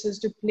to places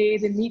to play.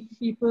 They meet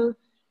people.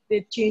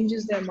 It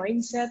changes their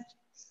mindset.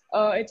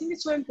 I think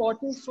it's so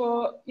important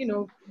for,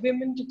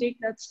 women to take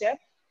that step.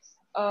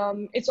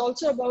 It's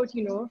also about,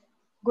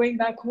 going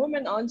back home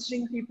and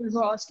answering people who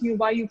are asking you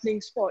why you're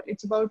playing sport.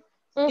 It's about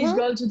these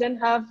girls who then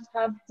have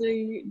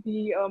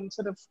the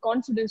sort of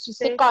confidence to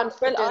say, well,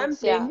 I'm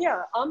playing,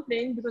 I'm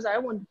playing because I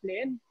want to play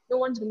and no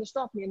one's going to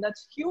stop me. And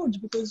that's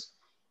huge because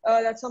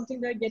that's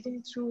something they're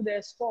getting through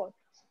their sport.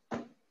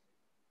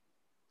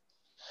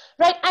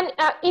 Right, and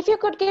if you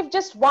could give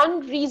just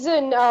one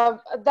reason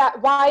that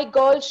why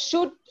girls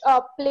should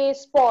play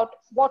sport,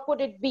 what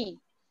would it be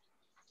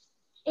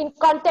in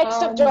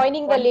context of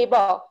joining the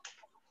labor?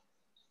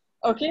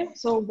 Okay,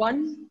 so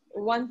one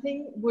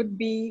thing would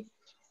be,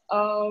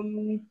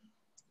 okay,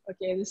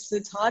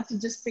 it's hard to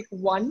just pick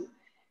one,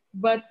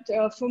 but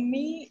for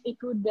me, it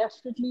would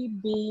definitely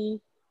be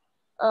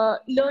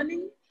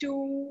learning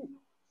to,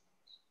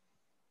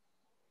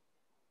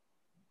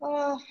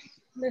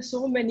 there's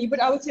so many,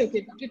 but I would say,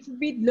 okay, it would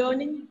be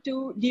learning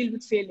to deal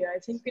with failure. I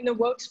think in a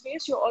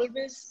workspace, you're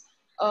always,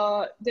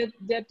 there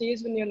are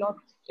days when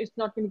it's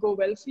not going to go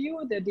well for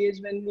you. There are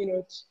days when,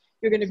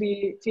 you're going to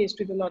be faced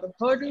with a lot of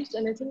hurdles.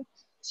 And I think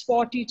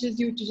sport teaches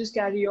you to just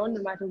carry on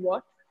no matter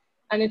what.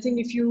 And I think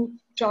if you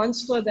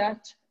transfer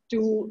that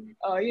to,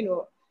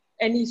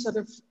 any sort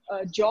of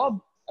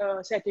job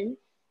setting,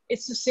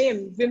 it's the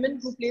same.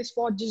 Women who play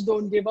sport just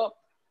don't give up.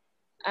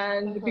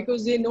 And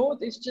because they know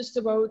it's just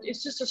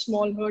a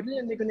small hurdle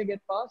and they're going to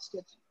get past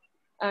it.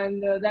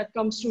 And that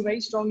comes through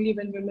very strongly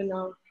when women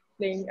are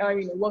playing,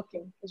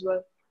 working as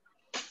well.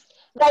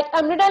 Right,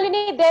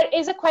 Mrinalini, there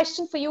is a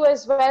question for you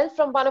as well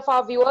from one of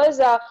our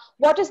viewers.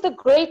 What is the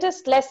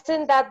greatest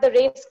lesson that the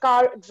race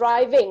car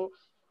driving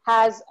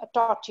has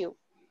taught you?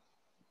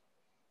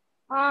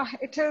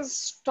 It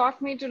has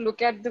taught me to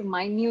look at the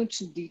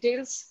minute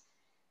details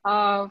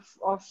of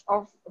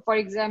for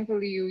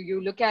example,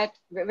 you look at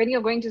when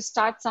you're going to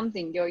start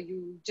something,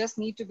 you just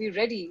need to be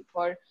ready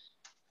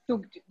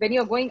when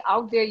you're going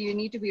out there, you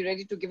need to be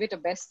ready to give it a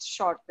best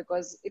shot,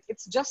 because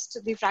it's just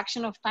the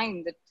fraction of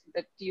time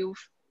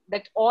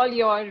that all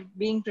you're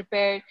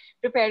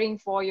preparing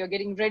for, you're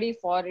getting ready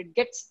for, it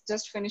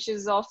just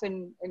finishes off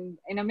in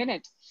a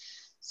minute.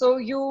 So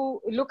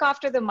you look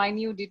after the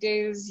minute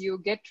details, you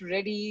get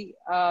ready,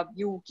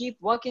 you keep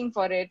working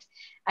for it,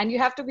 and you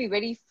have to be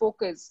very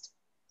focused.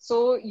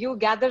 So you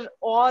gather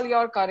all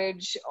your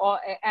courage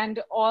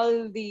and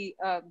all the,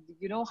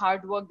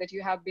 hard work that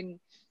you have been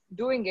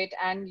doing it,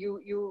 and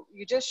you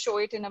just show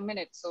it in a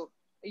minute. So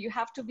you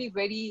have to be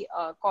very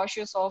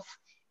cautious of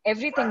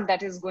everything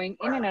that is going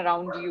in and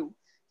around you.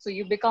 So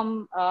you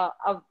become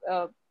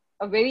a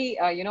very,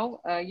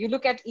 you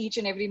look at each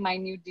and every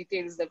minute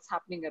details that's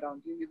happening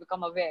around you. You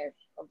become aware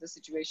of the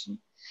situation.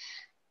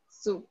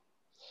 So,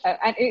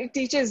 and it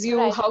teaches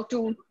you how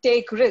to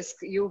take risk.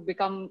 You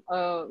become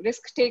a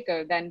risk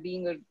taker than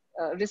being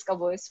a risk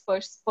averse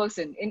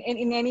person in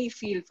any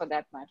field for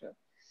that matter.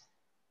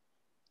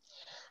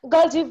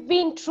 Girls, you've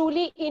been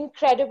truly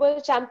incredible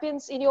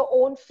champions in your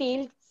own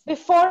field.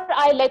 Before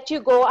I let you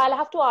go, I'll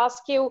have to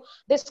ask you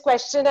this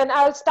question, and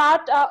I'll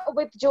start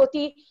with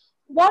Jyoti.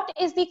 What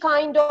is the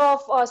kind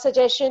of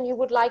suggestion you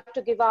would like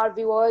to give our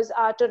viewers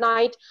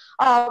tonight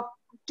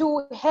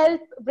to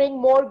help bring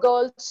more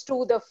girls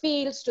to the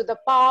fields, to the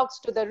parks,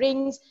 to the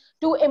rings,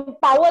 to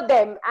empower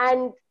them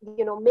and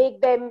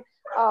make them,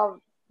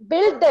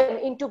 build them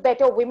into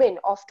better women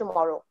of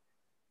tomorrow?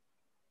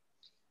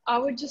 I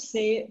would just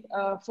say,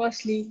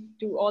 firstly,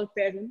 to all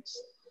parents,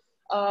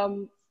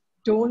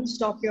 don't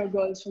stop your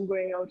girls from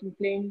going out and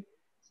playing.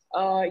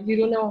 You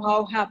don't know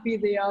how happy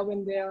they are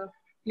when they are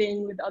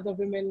playing with other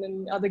women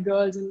and other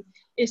girls. And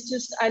it's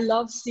just, I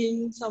love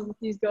seeing some of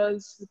these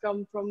girls who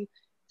come from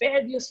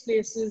various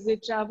places. They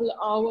travel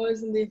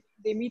hours and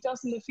they meet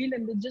us in the field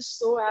and they're just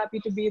so happy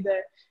to be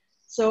there.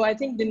 So I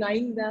think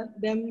denying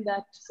them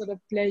that sort of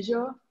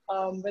pleasure,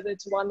 whether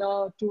it's 1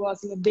 hour or 2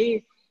 hours in a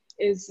day,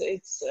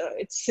 it's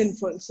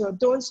sinful. So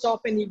don't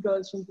stop any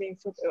girls from playing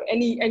football,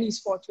 any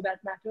sport for that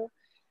matter.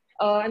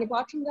 And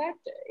apart from that,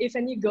 if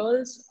any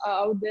girls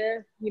are out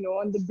there,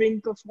 on the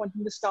brink of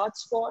wanting to start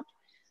sport,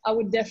 I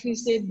would definitely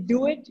say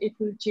do it. It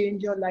will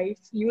change your life.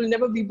 You will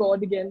never be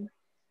bored again.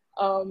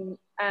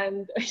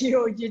 And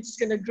you're just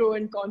going to grow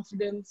in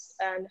confidence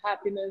and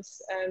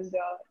happiness. And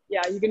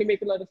you're going to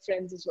make a lot of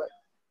friends as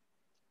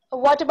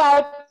well. What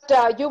about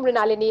you,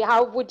 Mrinalini?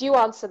 How would you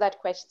answer that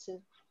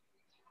question?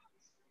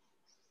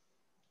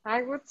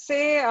 I would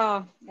say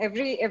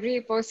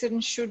every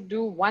person should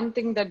do one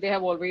thing that they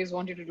have always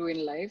wanted to do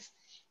in life.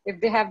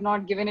 If they have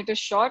not given it a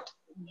shot,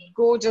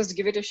 go just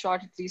give it a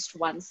shot at least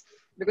once,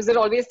 because there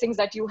are always things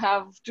that you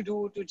have to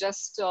do to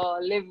just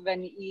live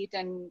and eat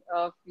and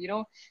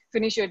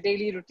finish your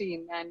daily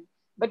routine. And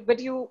but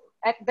you,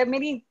 at the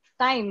many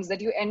times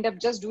that you end up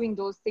just doing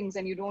those things,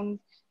 and you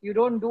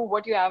don't do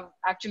what you have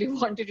actually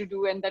wanted to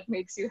do, and that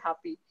makes you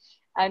happy.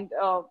 And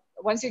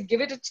once you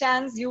give it a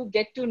chance, you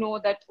get to know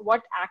that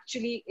what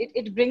actually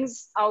it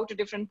brings out a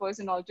different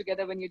person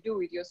altogether. When you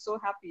do it, you're so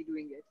happy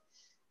doing it.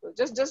 So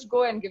just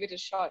go and give it a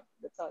shot.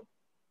 That's all.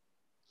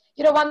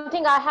 You know, one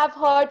thing I have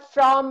heard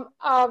from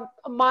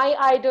my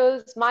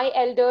idols, my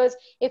elders,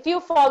 if you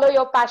follow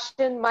your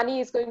passion, money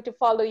is going to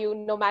follow you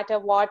no matter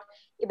what.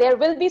 There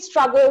will be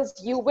struggles,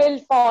 you will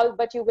fall,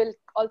 but you will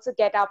also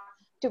get up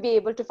to be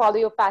able to follow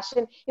your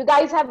passion. You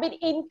guys have been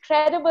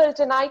incredible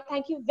tonight.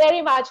 Thank you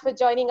very much for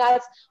joining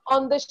us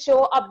on the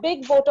show. A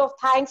big vote of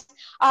thanks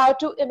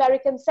to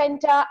American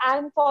Center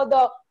and for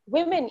the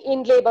Women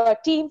in Labor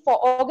team for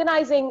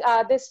organizing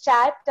this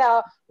chat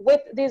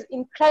with these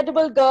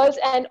incredible girls,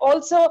 and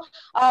also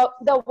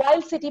the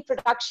Wild City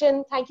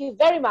production. Thank you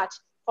very much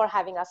for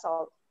having us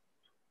all.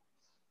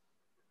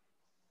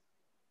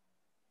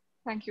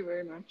 Thank you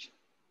very much.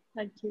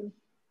 Thank you.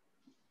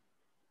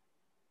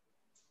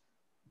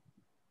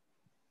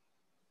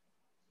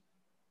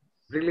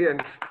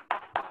 Brilliant.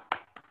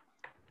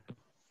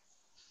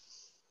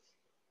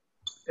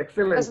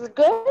 Excellent. Is it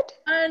good?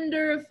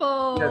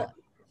 Wonderful. Yes.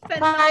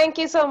 Thank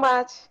you so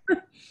much.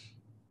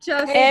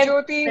 Just Hey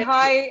Jyoti,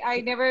 hi.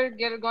 I never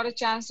got a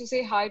chance to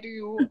say hi to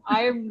you.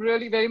 I am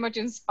really very much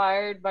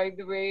inspired by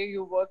the way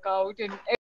you work out and